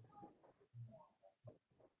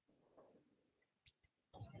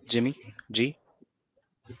 Jimmy G.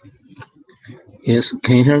 Yes,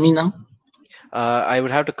 can you hear me now? I would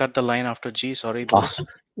have to cut the line after G. Sorry,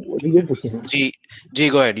 G.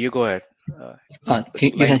 Go ahead. You go ahead.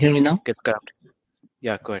 You can hear me now? Gets cut.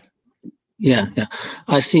 Yeah, go ahead. Yeah.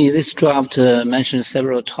 I see this draft mentions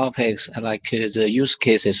several topics like the use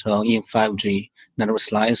cases in 5G network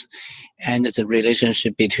slice and the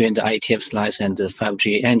relationship between the IETF slice and the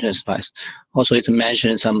 5G end-to-end slice. Also, it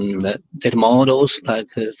mentions some data models like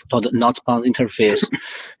for the not-bound interface.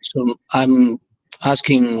 So I'm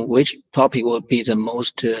asking which topic will be the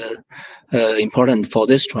most important for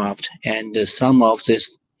this draft, and some of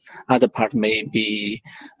this other part may be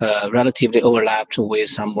relatively overlapped with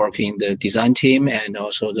some work in the design team and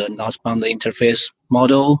also the not-bound interface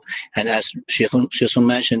model. And as she also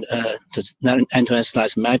mentioned, the end-to-end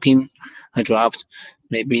slice mapping draft,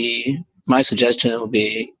 maybe my suggestion would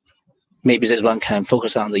be maybe this one can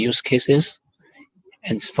focus on the use cases,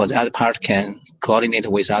 and for the other part can coordinate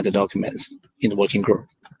with other documents in the working group.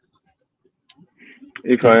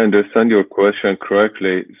 If I understand your question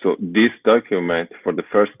correctly, so this document for the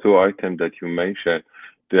first two items that you mentioned,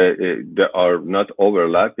 they are not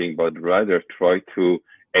overlapping, but rather try to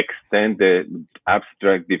extend the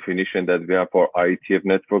abstract definition that we have for IETF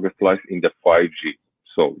network slice in the 5G.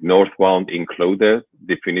 So northbound included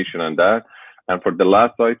definition on that. And for the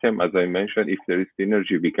last item, as I mentioned, if there is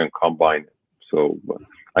synergy, we can combine it. So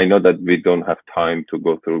I know that we don't have time to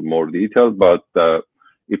go through more details, but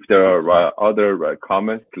if there are other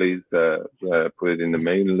comments, please put it in the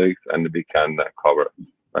main list and we can cover it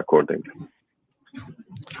accordingly.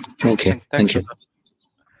 Okay, thank you.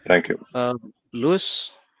 Thank you.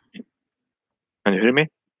 Louis? Can you hear me?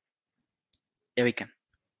 Yeah, we can.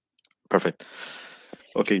 Perfect.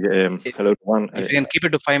 Okay, hello everyone. If you can keep it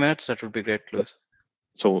to 5 minutes, that would be great, Louis.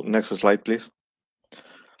 So next slide, please.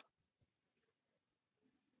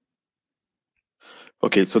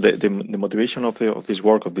 Okay, so the motivation of this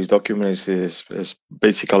work, of this document is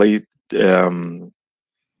basically to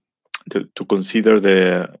consider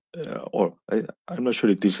the, I'm not sure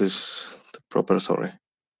if this is the proper, sorry.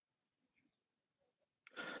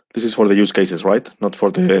 This is for the use cases, right? Not for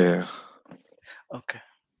the... Okay.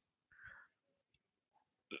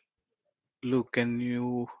 Luke, can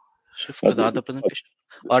you shift to the other presentation?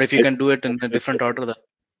 Or if you can do it in a different order.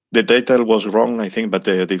 The title was wrong, I think, but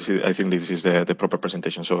I think this is the proper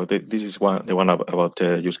presentation. So this is the one about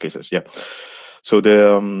use cases. Yeah. So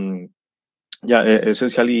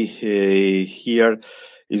essentially here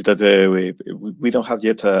is that we don't have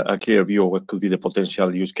yet a clear view of what could be the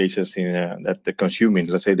potential use cases in that the consuming,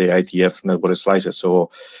 let's say, the IETF network slices. So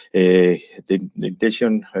the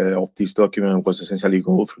intention of this document was essentially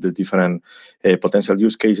go through the different potential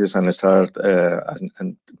use cases and start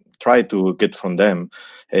and try to get from them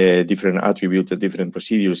different attributes and different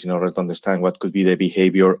procedures in order to understand what could be the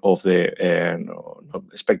behavior of the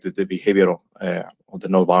expected the behavior of the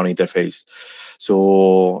node-bound interface.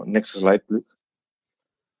 So next slide, please.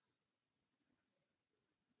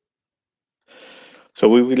 So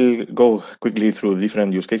we will go quickly through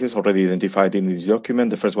different use cases already identified in this document.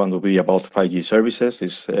 The first one will be about 5G services.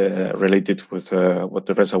 It's related with what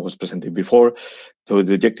Teresa was presenting before. So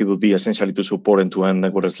the objective will be essentially to support end-to-end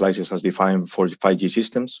network slices as defined for 5G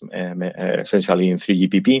systems, essentially in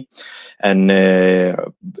 3GPP. And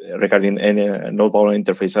regarding any node-bound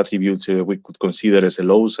interface attributes, we could consider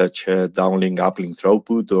SLOs such downlink, uplink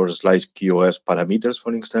throughput, or slice QoS parameters,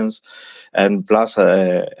 for instance, and plus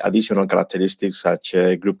additional characteristics such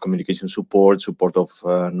group communication support, support of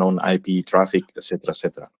non-IP traffic, etc.,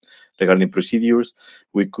 etc. Regarding procedures,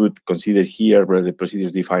 we could consider here where the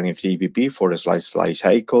procedures defined in 3GPP for a slice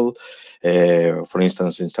cycle, for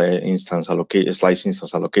instance, slice instance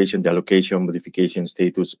allocation, the allocation, modification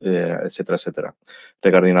status, etc., etc.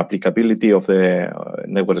 Regarding applicability of the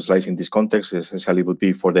network slice in this context, essentially would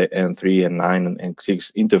be for the N3, N9, and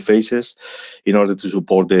N6 interfaces in order to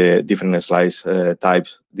support the different slice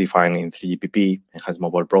types defined in 3GPP, enhanced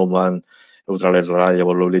mobile broadband, ultra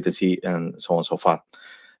reliable, low latency, and so on and so forth.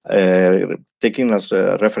 Taking as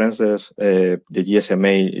references the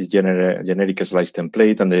GSMA is generic slice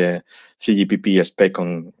template and the 3GPP spec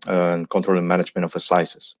on control and management of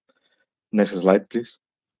slices. Next slide, please.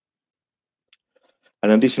 An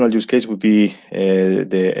additional use case would be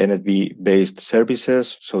the NFV-based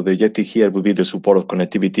services. So the objective here would be the support of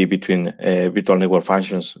connectivity between virtual network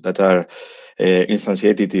functions that are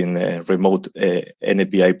instantiated in remote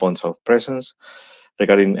NFVI points of presence.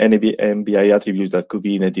 Regarding NVI attributes that could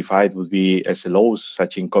be identified would be SLOs,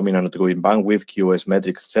 such incoming and outgoing bandwidth, QoS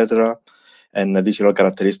metrics, etc., and additional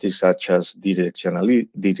characteristics such as directionality,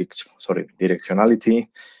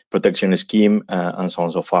 protection scheme, and so on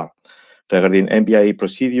and so forth. Regarding NVI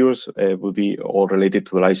procedures, would be all related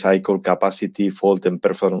to the life cycle, capacity, fault, and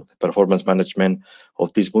performance management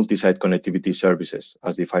of these multi-site connectivity services,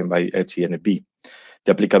 as defined by HCNFV.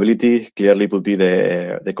 The applicability clearly would be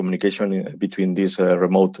the communication between these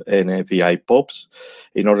remote NFVI POPs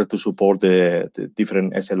in order to support the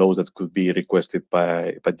different SLOs that could be requested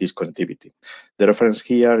by this connectivity. The reference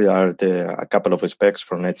here are a couple of specs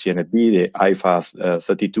from HCNFV, the IFA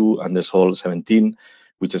 32 and the SOL 17,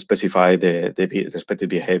 which specify the expected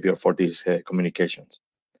behavior for these communications.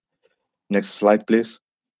 Next slide, please.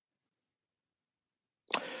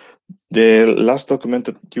 The last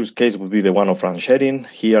documented use case would be the one of RAN sharing.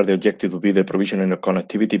 Here, the objective would be the provisioning of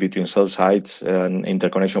connectivity between cell sites and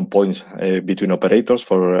interconnection points between operators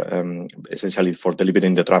for essentially for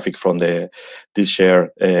delivering the traffic from these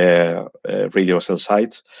shared radio cell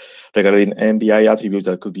sites. Regarding NVI attributes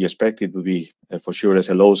that could be expected would be for sure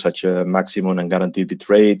SLOs such as maximum and guaranteed bit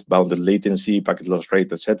rate, bounded latency, packet loss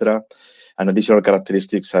rate, etc., and additional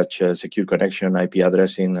characteristics such as secure connection, IP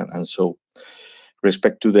addressing, and so.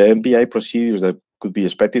 Respect to the NVI procedures that could be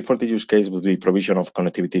expected for the use case would be provision of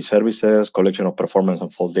connectivity services, collection of performance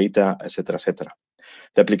and fault data, etc., etc.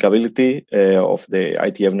 The applicability of the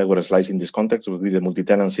IETF network slice in this context would be the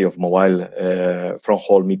multi-tenancy of mobile front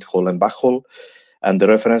haul, mid haul, and back haul. And the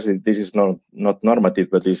reference, this is not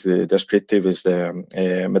normative, but is the descriptive, is the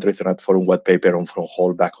Metro Ethernet Forum white paper on front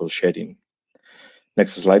haul, back haul sharing.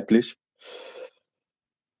 Next slide, please.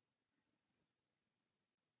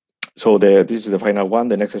 So this is the final one.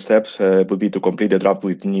 The next steps would be to complete the draft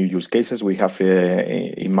with new use cases. We have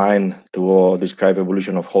in mind to describe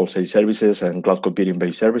evolution of wholesale services and cloud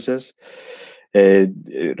computing-based services.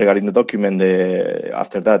 Regarding the document,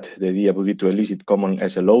 after that, the idea would be to elicit common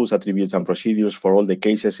SLOs, attributes, and procedures for all the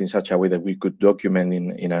cases in such a way that we could document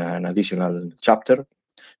in an additional chapter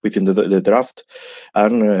within the draft.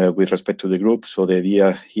 And with respect to the group, so the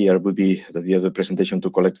idea here would be the idea of the presentation to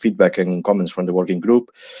collect feedback and comments from the working group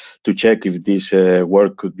to check if this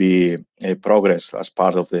work could be progress as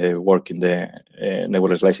part of the work in the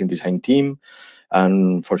network slicing design team,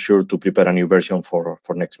 and for sure to prepare a new version for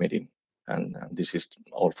next meeting. And this is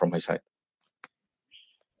all from my side.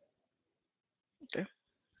 Okay.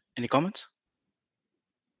 Any comments?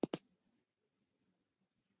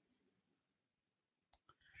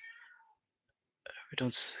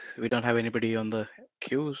 We don't have anybody on the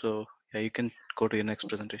queue, so yeah, you can go to your next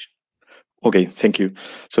presentation. Okay, thank you.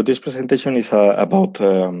 So this presentation is about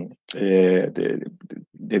the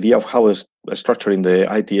idea of how is structuring the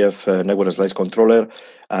IETF network slice controller,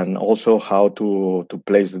 and also how to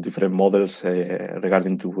place the different models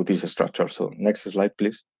regarding to this structure. So next slide,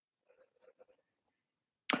 please.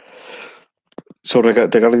 So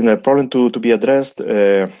regarding the problem to be addressed,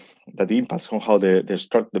 that the impacts on how the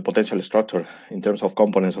potential structure in terms of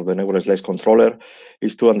components of the network slice controller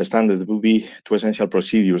is to understand that there will be two essential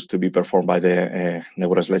procedures to be performed by the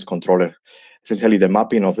network slice controller. Essentially, the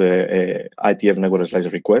mapping of the IETF network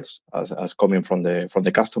slice requests as coming from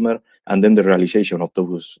the customer, and then the realization of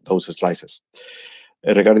those slices.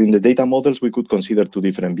 Regarding the data models, we could consider two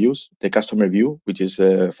different views. The customer view, which is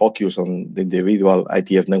focused on the individual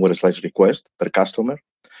IETF network slice request per customer,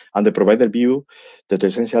 and the provider view that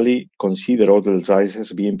essentially consider all the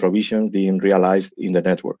slices being provisioned, being realized in the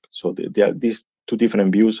network. So these two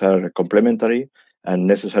different views are complementary and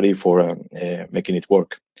necessary for making it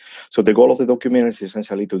work. So the goal of the document is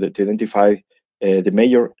essentially to identify the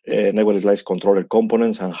major network slice controller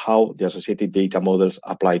components and how the associated data models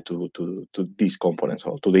apply to these components,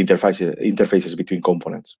 or to the interfaces between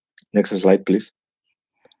components. Next slide, please.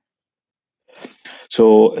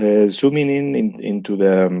 So zooming into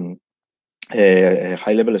the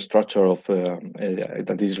high-level structure of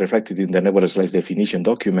that is reflected in the network slice definition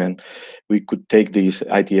document, we could take this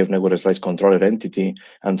IETF network slice controller entity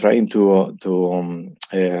and trying to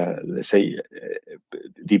let's say,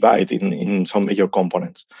 divide in some major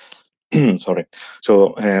components. Sorry.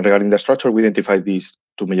 So regarding the structure, we identified these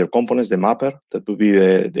two major components: the mapper, that would be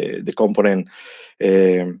the component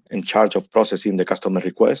in charge of processing the customer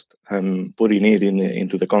request and putting it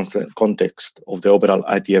into the context of the overall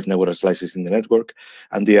IETF network slices in the network,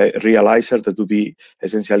 and the realizer, that would be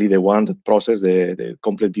essentially the one that processes the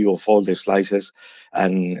complete view of all the slices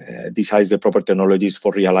and decides the proper technologies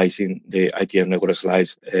for realizing the IETF network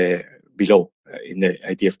slice below in the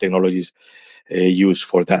IETF technologies used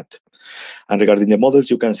for that. And regarding the models,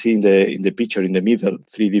 you can see in the picture in the middle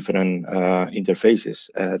three different interfaces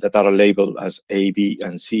that are labeled as A, B,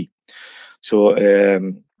 and C. So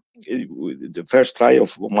the first try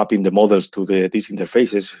of mapping the models to these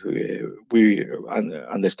interfaces, we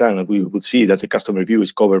understand and we would see that the customer view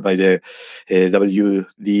is covered by the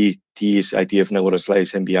WDT's IETF network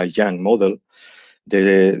slice MBI Young model.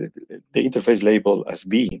 The interface labeled as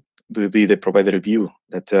B will be the provider view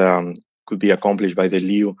that could be accomplished by the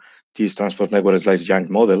LIU TEAS transport network slice Young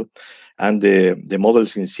model, and the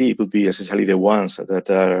models in C would be essentially the ones that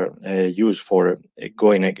are used for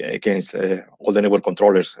going against all the network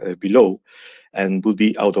controllers below, and would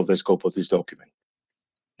be out of the scope of this document.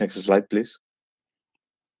 Next slide, please.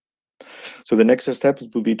 So the next step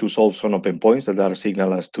would be to solve some open points that are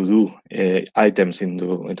signaled as to-do items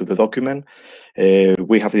into the document.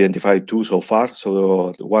 We have identified two so far.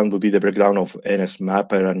 So one would be the breakdown of NS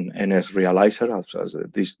mapper and NS realizer as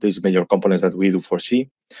these major components that we do foresee.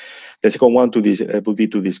 The second one would be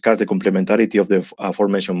to discuss the complementarity of the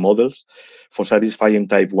aforementioned models for satisfying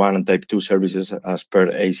type 1 and type 2 services as per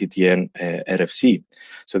ACTN RFC.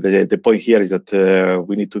 So the point here is that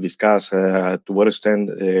we need to discuss to what extent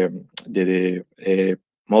the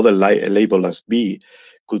model labeled as B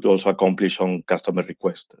could also accomplish on customer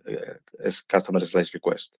request, as customer slice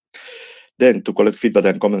request. Then to collect feedback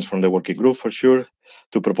and comments from the working group for sure,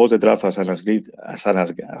 to propose the draft as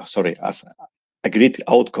agreed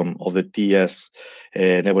outcome of the TEAS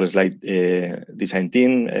network slice design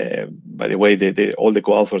team. By the way, all the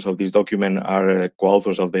co-authors of this document are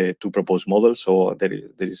co-authors of the two proposed models, so there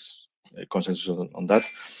is a consensus on that.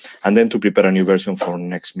 And then to prepare a new version for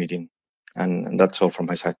next meeting. And that's all from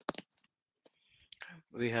my side.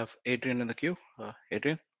 We have Adrian in the queue.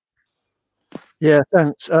 Adrian? Yeah,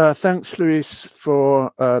 thanks. Thanks, Luis,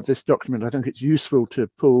 for this document. I think it's useful to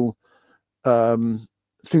pull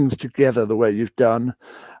things together the way you've done.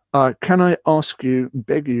 Can I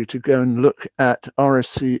beg you to go and look at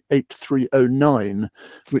RFC 8309,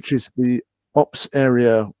 which is the Ops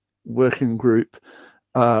Area Working Group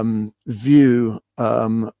view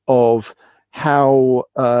of how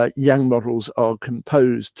Yang models are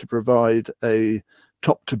composed to provide a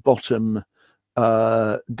top-to-bottom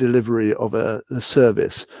delivery of a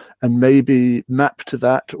service, and maybe map to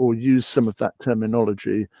that or use some of that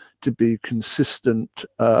terminology to be consistent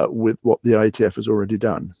with what the IETF has already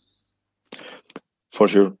done. For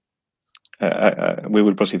sure. We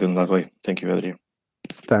will proceed in that way. Thank you, Adrian.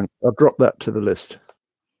 Thanks. I'll drop that to the list.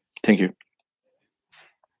 Thank you.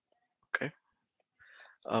 Okay.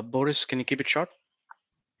 Boris, can you keep it short?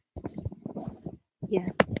 Yeah.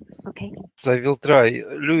 Okay. I will try.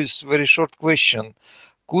 Luis, very short question.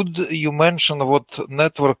 Could you mention what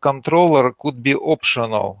network controller could be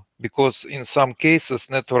optional? because in some cases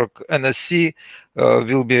network NSC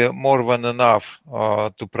will be more than enough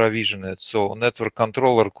to provision it. So network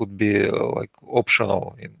controller could be like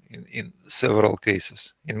optional in several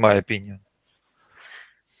cases, in my opinion.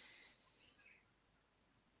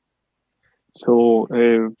 So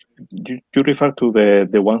you refer to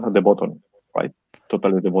the ones at the bottom, right?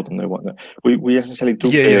 Totally at the bottom. The one. We essentially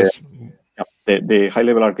took the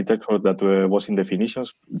high-level architecture that was in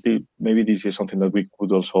definitions. Maybe this is something that we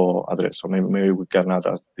could also address. So maybe we can add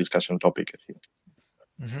a discussion topic, I think.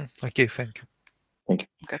 Okay, thank you. Thank you.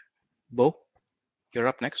 Okay. Bo, you're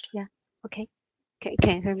up next. Yeah. Okay. Can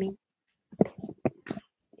you hear me?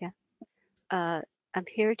 Yeah. I'm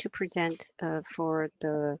here to present for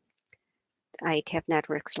the IETF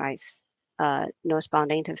network slice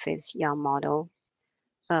northbound interface YAM model.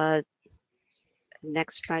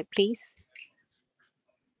 Next slide, please.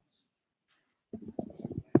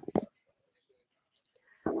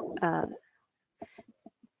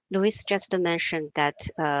 Luis just mentioned that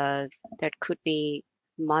there could be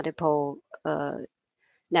multiple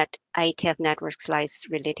IETF network slice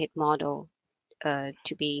related model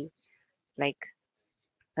to be like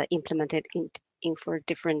implemented in for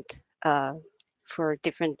different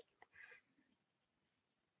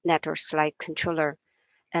networks like controller.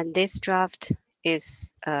 And this draft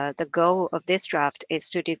is the goal of this draft is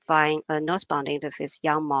to define a northbound interface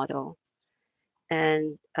YAM model.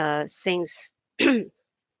 And since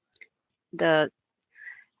the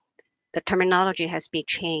terminology has been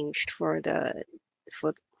changed for the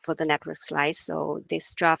network slice, so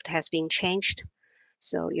this draft has been changed.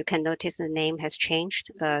 So you can notice the name has changed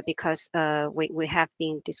because we have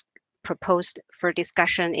been proposed for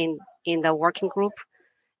discussion in the working group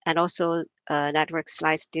and also network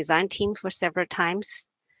slice design team for several times.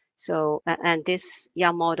 So and this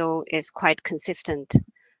YAM model is quite consistent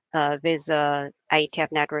with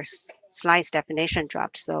IETF network slice definition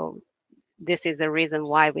draft. So this is the reason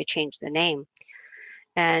why we changed the name.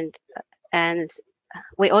 And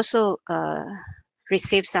we also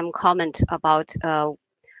received some comment about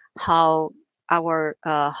how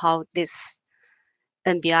this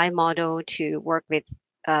NBI model to work with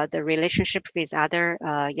the relationship with other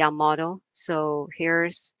YAM model. So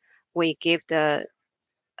we give the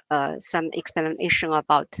some explanation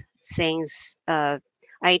about things.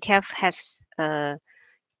 IETF has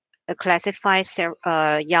classified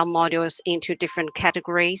YAM modules into different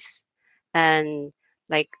categories, and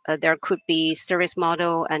like there could be service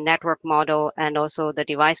model and network model and also the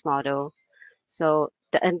device model. So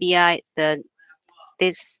the NBI,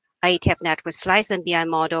 this IETF network slice NBI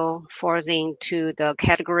model falls into the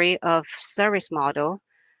category of service model.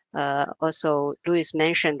 Also, Luis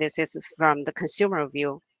mentioned this is from the consumer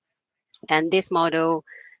view, and this model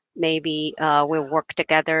maybe will work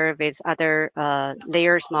together with other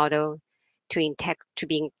layers model to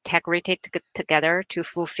be integrated together to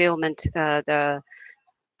fulfillment the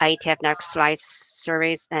IETF network slice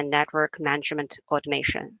service and network management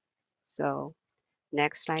automation. So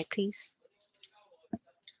next slide, please.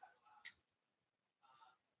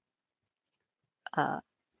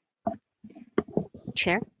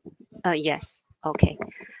 Chair? Yes, okay.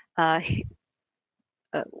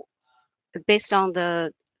 Based on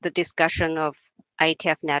the discussion of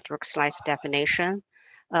IETF network slice definition,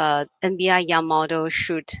 NBI YAM model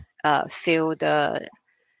should fill the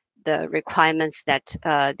requirements that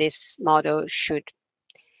this model should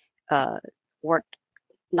work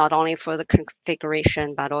not only for the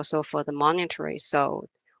configuration, but also for the monitoring. So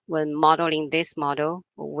when modeling this model,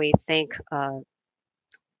 we think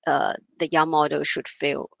the YAM model should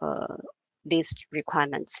fill these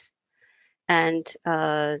requirements. And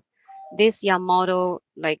this YAM model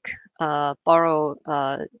borrow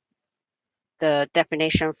the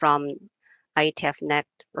definition from IETF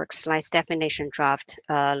network slice definition draft,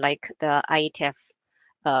 like the IETF,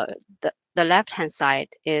 the left-hand side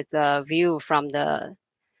is a view from the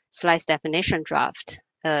slice definition draft.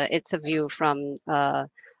 It's a view from a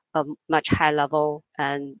much high level,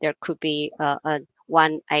 and there could be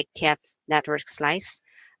one IETF network slice.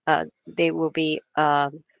 They will be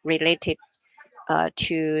related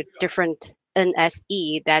to different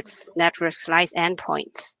NSE, that's network slice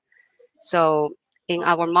endpoints. So in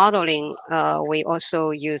our modeling, we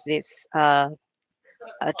also use this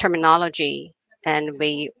terminology, and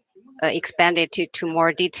we expanded to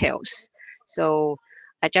more details. So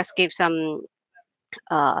I just gave some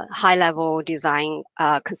high-level design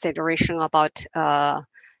consideration about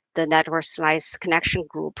the network slice connection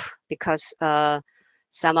group, because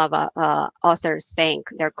some of authors think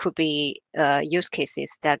there could be use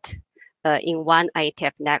cases that in one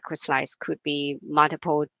IETF network slice could be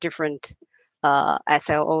multiple different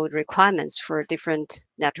SLO requirements for different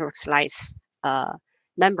network slice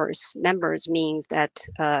members. Members means that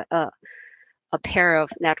a pair of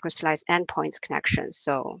network slice endpoints connections.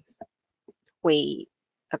 So we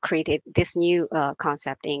created this new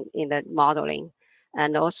concept in the modeling.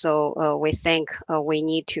 And also we think we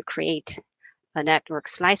need to create a network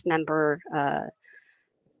slice member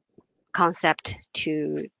concept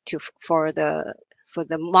for the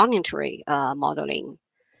monitoring modeling.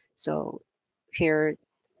 So here,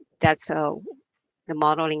 that's the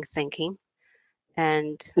modeling thinking.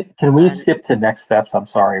 And can we skip to next steps? I'm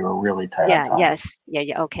sorry, we're really tight on time.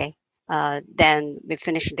 Yeah, okay. Then we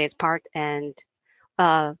finish this part, and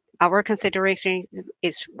our consideration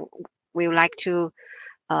is we would like to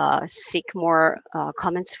seek more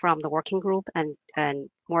comments from the working group and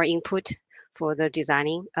more input for the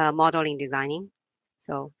designing, modeling designing.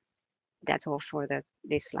 So that's all for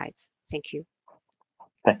these slides. Thank you.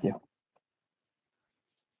 Thank you.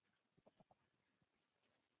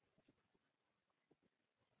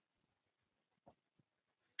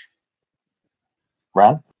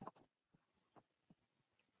 Ron?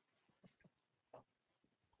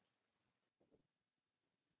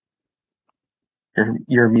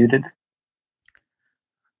 You're muted.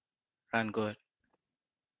 Ron, go ahead.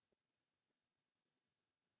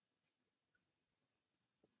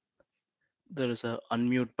 There is a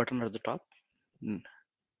unmute button at the top,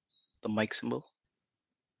 the mic symbol.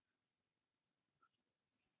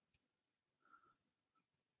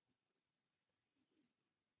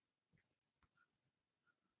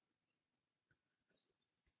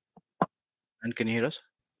 And can you hear us?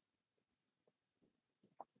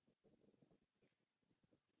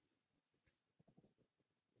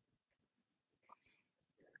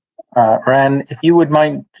 Ran, if you would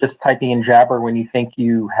mind just typing in Jabber when you think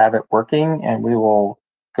you have it working, and we will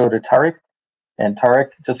go to Tariq. And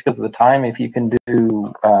Tariq, just because of the time, if you can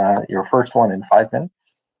do your first one in 5 minutes.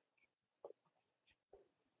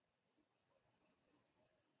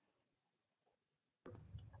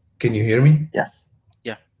 Can you hear me? Yes.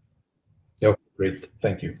 Yeah. Oh, great.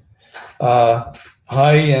 Thank you.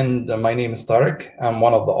 Hi, and my name is Tariq. I'm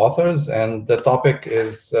one of the authors, and the topic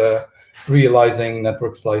is realizing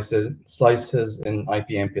network slices in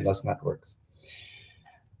IP/MPLS networks.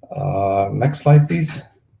 Next slide, please.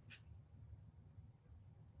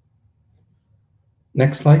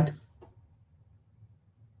 Next slide.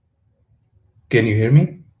 Can you hear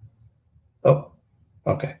me? Oh,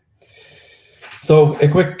 okay. So a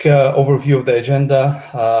quick overview of the agenda.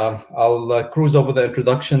 I'll cruise over the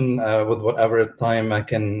introduction with whatever time I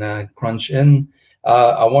can crunch in.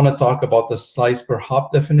 I want to talk about the slice per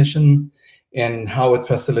hop definition and how it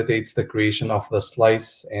facilitates the creation of the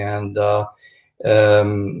slice, and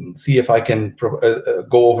see if I can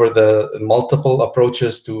go over the multiple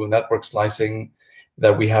approaches to network slicing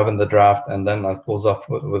that we have in the draft, and then I'll close off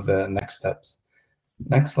with the next steps.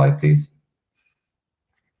 Next slide, please.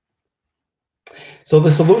 So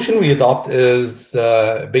the solution we adopt is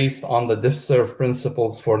based on the diff-serve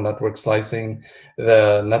principles for network slicing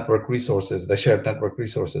the network resources, the shared network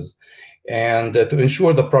resources, and to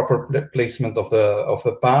ensure the proper placement of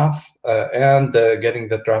the path and getting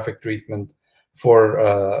the traffic treatment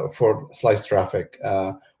for slice traffic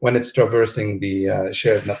when it's traversing the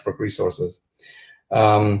shared network resources.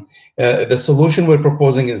 The solution we're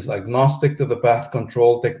proposing is agnostic to the path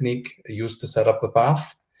control technique used to set up the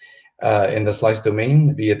path in the slice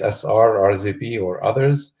domain, be it SR, RZP, or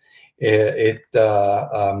others. It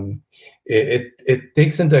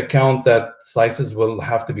takes into account that slices will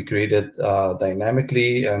have to be created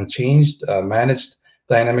dynamically and changed, managed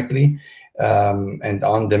dynamically, and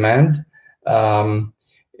on demand.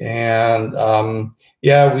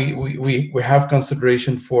 Yeah, we have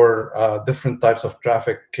consideration for different types of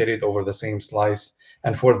traffic carried over the same slice,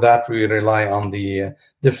 and for that we rely on the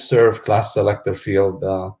diff-serve class selector field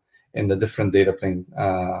in the different data plane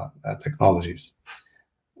technologies.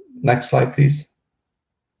 Next slide, please.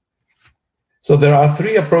 So there are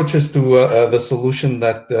three approaches to the solution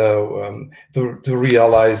that to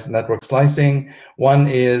realize network slicing. One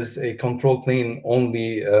is a control plane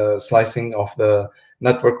only slicing of the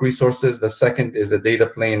network resources. The second is a data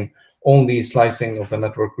plane only slicing of the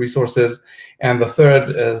network resources. And the third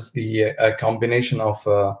is the combination of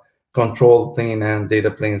control plane and data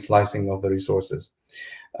plane slicing of the resources.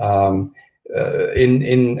 In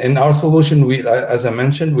our solution, we, as I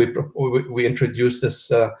mentioned, we introduced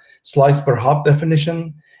this slice per hop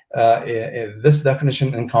definition. This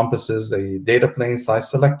definition encompasses a data plane slice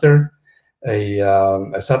selector,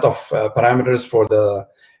 a set of parameters for the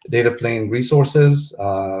data plane resources,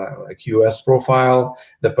 a QoS profile,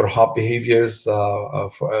 the per hop behaviors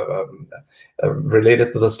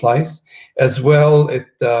related to the slice. As well, it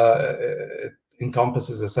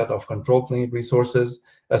encompasses a set of control plane resources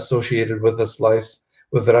associated with the slice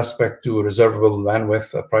with respect to reservable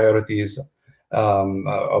bandwidth priorities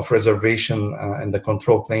of reservation in the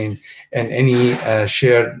control plane, and any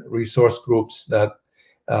shared resource groups that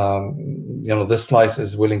this slice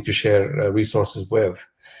is willing to share resources with.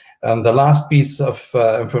 And the last piece of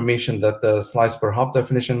information that the slice per hop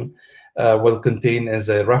definition will contain is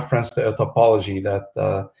a reference to a topology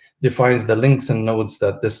that defines the links and nodes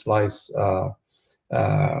that this slice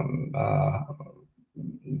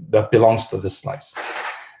that belongs to this slice.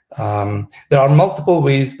 There are multiple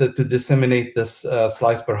ways to disseminate this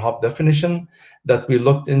slice per hop definition that we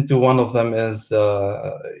looked into. One of them is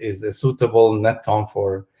a suitable netcom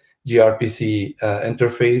for gRPC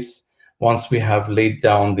interface once we have laid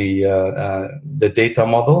down the data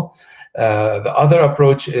model. The other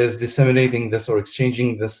approach is disseminating this or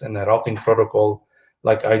exchanging this in a routing protocol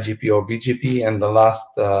like IGP or BGP, and the last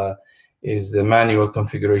is the manual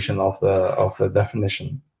configuration of the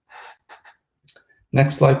definition.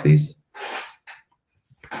 Next slide, please.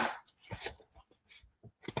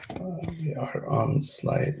 We are on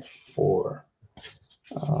slide 4.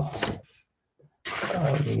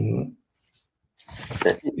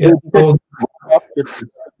 Yeah, so,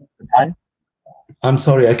 I'm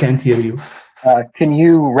sorry, I can't hear you. Can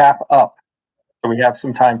you wrap up so we have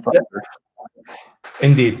some time for? Yep.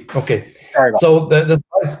 Indeed. Okay. So the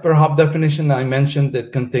slice per hop definition I mentioned,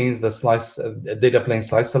 it contains the slice data plane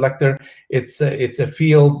slice selector. It's a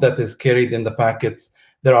field that is carried in the packets.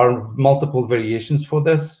 There are multiple variations for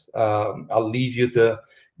this. I'll leave you to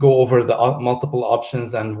go over the multiple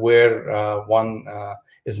options and where one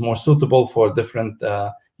is more suitable for different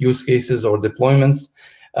use cases or deployments.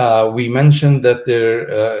 We mentioned that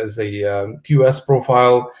there is a QoS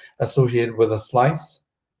profile associated with a slice.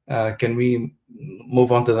 Can we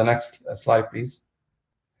move on to the next slide, please?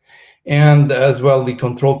 And as well, the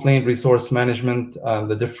control plane resource management,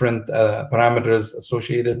 the different parameters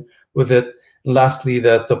associated with it. Lastly,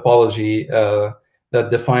 the topology that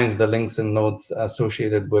defines the links and nodes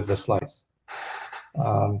associated with the slice.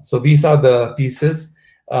 So these are the pieces.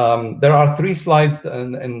 There are 3 slides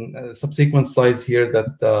and subsequent slides here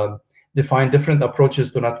that define different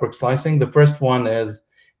approaches to network slicing. The first one is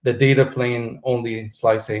the data plane only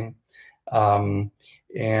slicing. In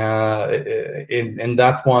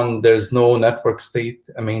that one, there's no network state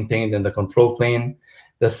maintained in the control plane.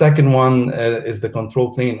 The second one is the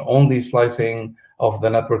control plane only slicing of the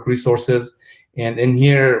network resources. And in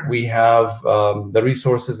here, we have the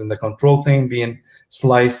resources in the control plane being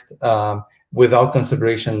sliced without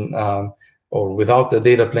consideration or without the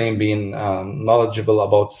data plane being knowledgeable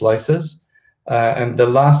about slices. And the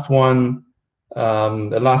last one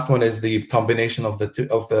is the combination of the two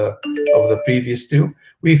of the previous two.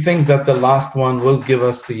 We think that the last one will give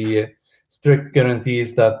us the strict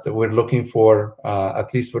guarantees that we're looking for.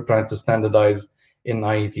 At least we're trying to standardize in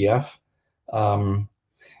IETF.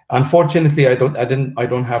 Unfortunately, I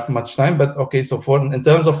don't have much time, but okay. So in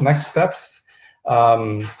terms of next steps,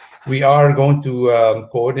 we are going to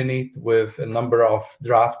coordinate with a number of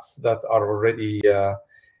drafts that are already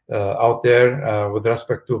out there with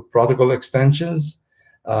respect to protocol extensions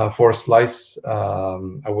for slice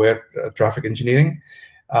aware traffic engineering.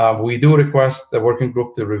 We do request the working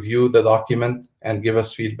group to review the document and give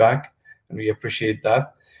us feedback, and we appreciate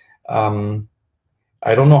that.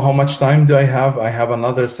 I don't know how much time do I have. I have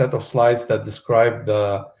another set of slides that describe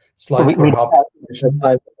the slice per hop.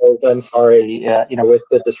 I'm sorry, with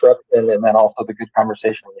the disruption and then also the good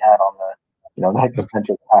conversation we had on the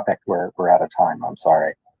potential topic, we're out of time. I'm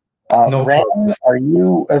sorry. No Ran, problem. are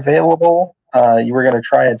you available? You were going to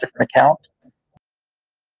try a different account.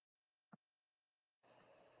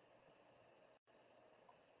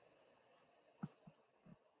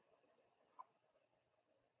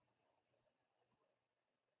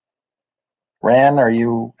 Ran, are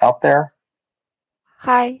you out there?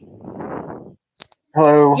 Hi.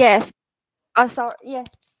 Hello. Yes. Oh, sorry. Yes.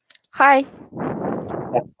 Hi. 5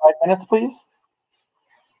 minutes, please.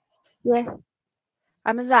 Yeah.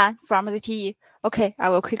 I'm Zan from the TE. Okay, I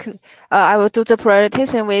will quickly. I will do the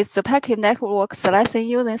prioritization with the packet network selection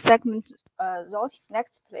using segment routing.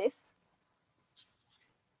 Next, please.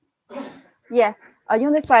 Yeah. A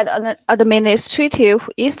unified administrative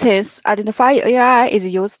instance identifier AI is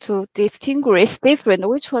used to distinguish different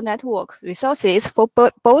virtual network resources for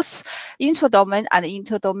both intra-domain and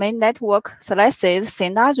inter-domain network slices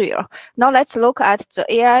scenario. Now let's look at the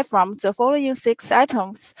AI from the following 6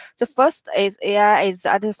 items. The first is AI is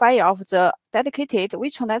the identifier of the dedicated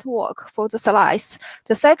virtual network for the slice.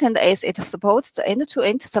 The second is it supports the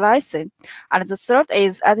end-to-end slicing. And the third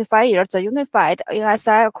is identifier the unified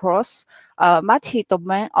NSI across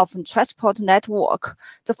multi-domain of transport network.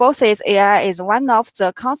 The fourth is AI is one of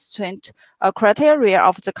the constraint criteria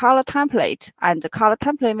of the color template, and the color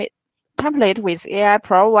template with AI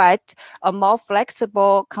provide a more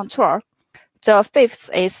flexible control. The fifth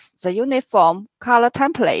is the uniform color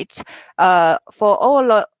template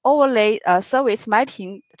for overlay service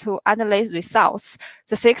mapping to analyze results.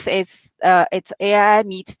 The sixth is its AI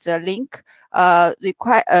meet the link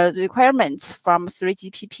requirements from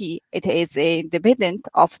 3GPP. It is independent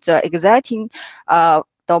of the existing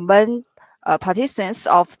domain partitions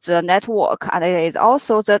of the network, and it is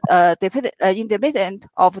also the independent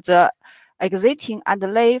of the existing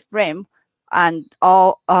underlay frame and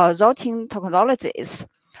all routing technologies.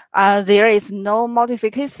 There is no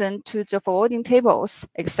modification to the forwarding tables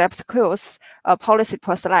except queues policy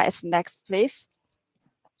per slice. Next, please.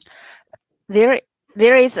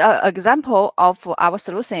 There is an example of our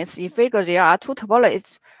solutions. In figure, there are 2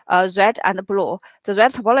 topologies, red and blue. The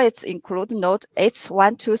red topologies include node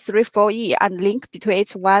H1234E and link between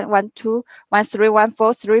H1, 1, 2, 1, 3, 1,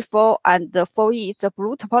 4, 3, 4, and 4E. The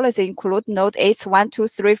blue topology include node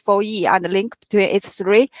H1234E and link between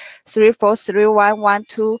H3, 3, 4, 3, 1, 1,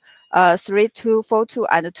 2, 3, 2, 4, 2,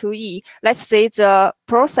 and 2E. Let's see the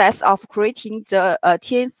process of creating the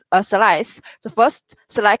TEAS slice. The first,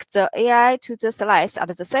 select the AI to the slice, and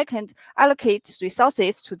the second, allocate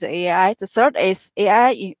resources to the AI. The third is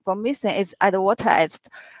AI information is advertised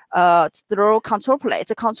through control plane.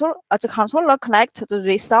 The controller connects the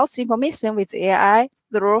resource information with AI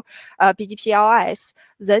through BGP-LS.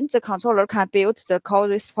 Then the controller can build the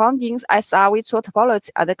corresponding SR virtual topology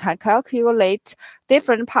and can calculate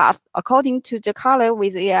different paths according to the color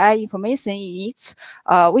with AI information in each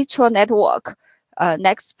virtual network.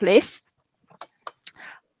 Next, please.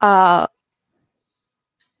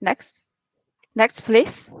 Next,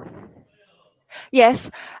 please. Yes,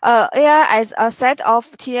 AI as a set of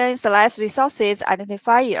TN/resources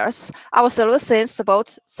identifiers. Our solutions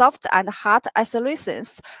support soft and hard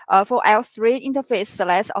isolations. For L3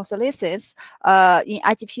 interface/oscillations in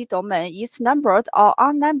IGP domain, each numbered or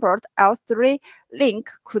unnumbered L3 link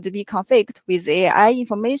could be configured with AI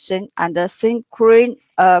information and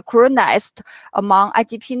synchronized among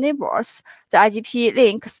IGP neighbors. The IGP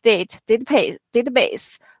link state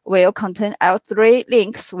database will contain L3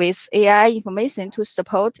 links with AI information to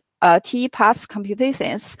support T-path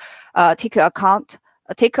computations. Take account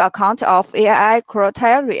of AI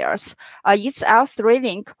criteria. Each L3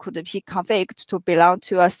 link could be configured to belong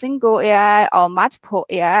to a single AI or multiple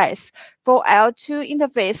AIs. For L2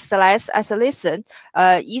 interface/isolation,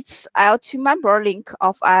 each L2 member link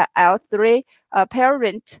of L3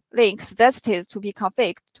 parent link suggested to be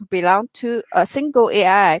configured to belong to a single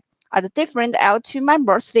AI. And different L2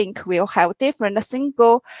 members link will have different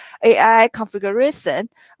single AI configuration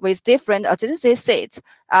with different agency sets.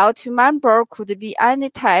 L2 member could be any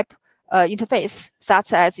type interface,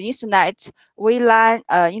 such as Ethernet, VLAN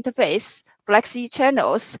interface, flexi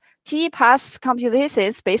channels, T-path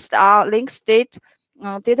computations based on link state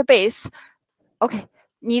database. Okay,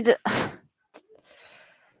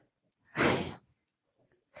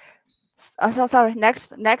 sorry.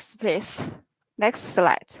 Next, please. Next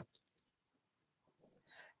slide.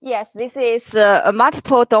 Yes, this is a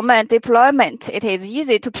multiple domain deployment. It is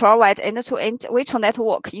easy to provide end-to-end virtual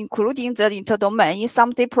network, including the interdomain. In some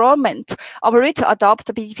deployment, operator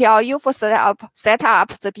adopt BGP-LU for set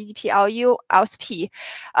up the BGP-LU LSP.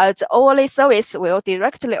 The overlay service will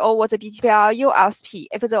directly over the BGP-LU LSP.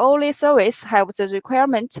 If the overlay service have the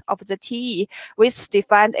requirement of the TE, which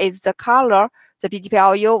defined as the color, the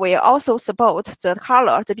BGP-LU will also support the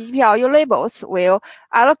color. The BGP-LU labels will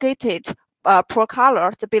allocate per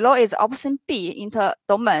color. The below is option B,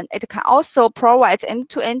 interdomain. It can also provide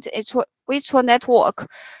end-to-end virtual network,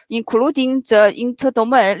 including the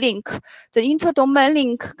interdomain link. The interdomain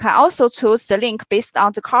link can also choose the link based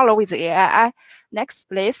on the color with the AI. Next,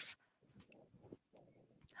 please.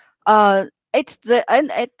 It's the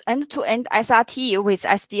end-to-end SRT with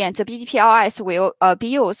SDN. The BGP-LS will be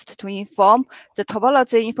used to inform the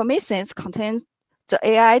topology information contained the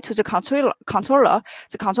AI to the controller,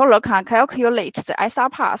 the controller can calculate the SR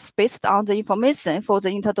path based on the information for the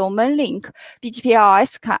interdomain link.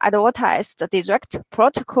 BGPLS can advertise the direct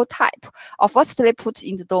protocol type, or firstly put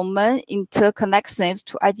in the domain interconnections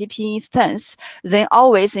to IGP instance, then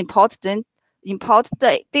always import date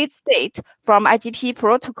from IGP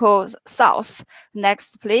protocol source.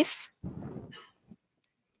 Next, please.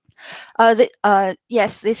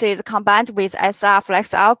 Yes, this is combined with SR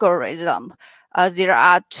flex algorithm. There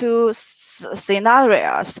are two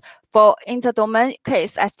scenarios. For interdomain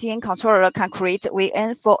case, STN controller can create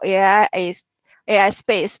VN for AI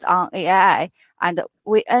based on AI, and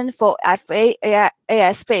VN for FA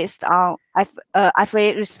AI based on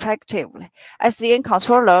FA respectively. STN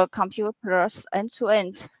controller computers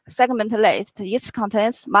end-to-end segment list. Each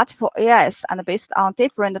contains multiple AIs and based on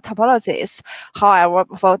different topologies. However,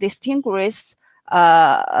 for distinguished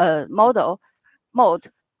mode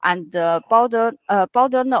and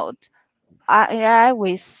border node, AI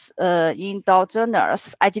with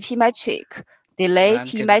endogenous IGP metric, delay Anne,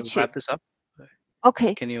 T can you metric. wrap this up?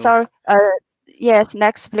 Okay, Can you? sorry. Yes,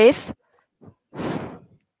 next, please.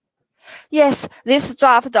 Yes, this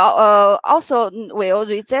draft also will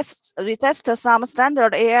reject some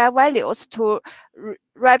standard AI values to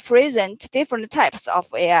represent different types of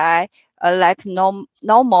AI, like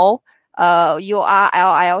normal,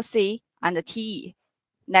 URLLC, and TE.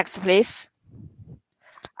 Next, please.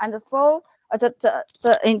 And for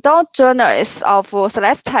the endogenous of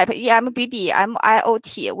select type EMBB,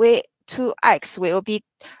 MIOT, V2X will be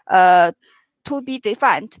to be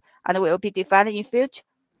defined and will be defined in future.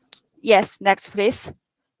 Yes, next, please.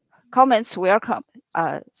 Comments welcome.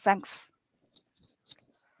 Thanks.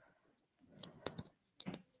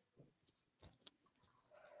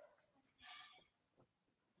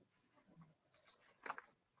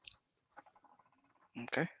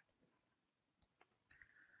 Okay.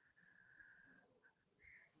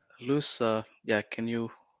 Luz, yeah, can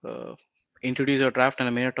you introduce your draft in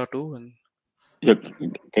a minute or two? And Yeah,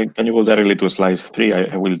 can you go directly to slide 3?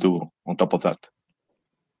 I will do on top of that.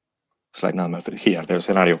 Slide number 3 here, the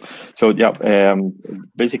scenario. So yeah,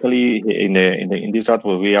 basically in this draft,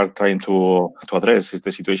 what we are trying to address is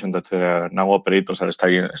the situation that now operators are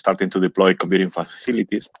starting to deploy computing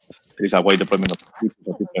facilities. There is a wide deployment of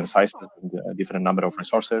different sizes and a different number of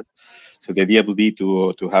resources. So the idea would be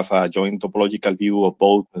to have a joint topological view of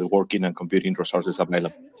both the working and computing resources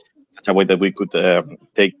available. Such a way that we could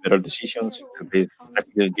take better decisions,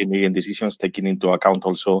 engineering decisions, taking into account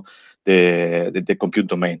also the compute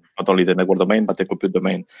domain, not only the network domain, but the compute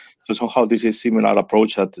domain. So somehow this is similar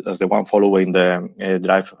approach as the one following the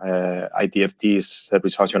Drive IETF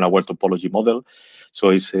service function aware topology model.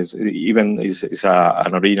 So it's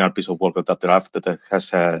an original piece of work of that draft that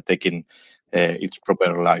has taken its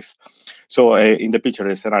proper life. So in the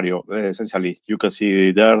picture scenario, essentially, you can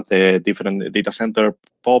see there the different data center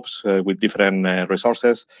POPs with different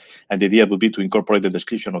resources, and the idea would be to incorporate the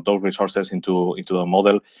description of those resources into the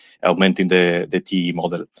model, augmenting the TE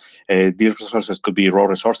model. These resources could be raw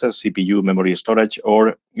resources, CPU, memory, storage,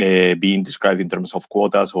 or being described in terms of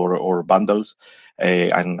quotas or bundles.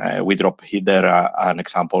 And we drop here an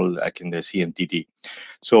example like in the CNTT.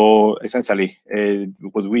 So essentially,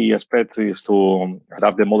 what we expect is to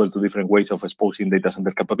adapt the model to different ways of exposing data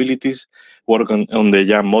center capabilities, work on the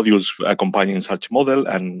YAM modules accompanying such model,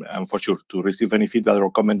 and for sure to receive any feedback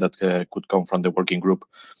or comment that could come from the working group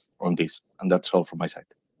on this. And that's all from my side.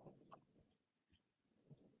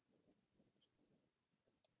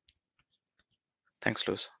 thanks,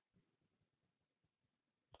 Luz.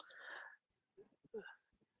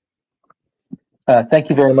 Thank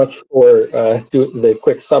you very much for the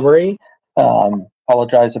quick summary.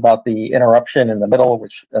 Apologize about the interruption in the middle,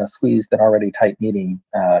 which squeezed an already tight meeting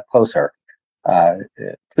closer.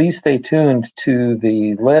 Please stay tuned to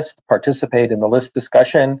the list, participate in the list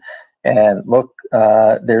discussion, and look.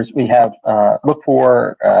 Look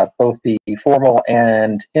for both the formal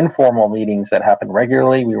and informal meetings that happen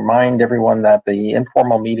regularly. We remind everyone that the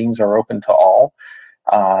informal meetings are open to all,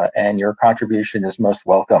 and your contribution is most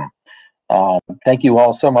welcome. Thank you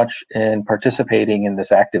all so much in participating in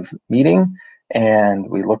this active meeting, and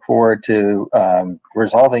we look forward to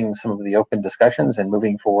resolving some of the open discussions and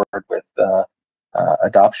moving forward with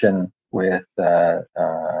adoption with the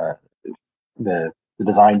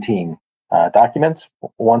design team documents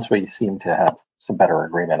once we seem to have some better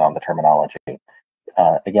agreement on the terminology.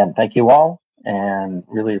 Again, thank you all, and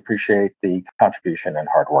really appreciate the contribution and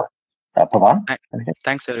hard work. Pavan?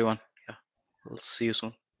 Thanks, everyone. Yeah, we'll see you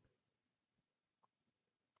soon.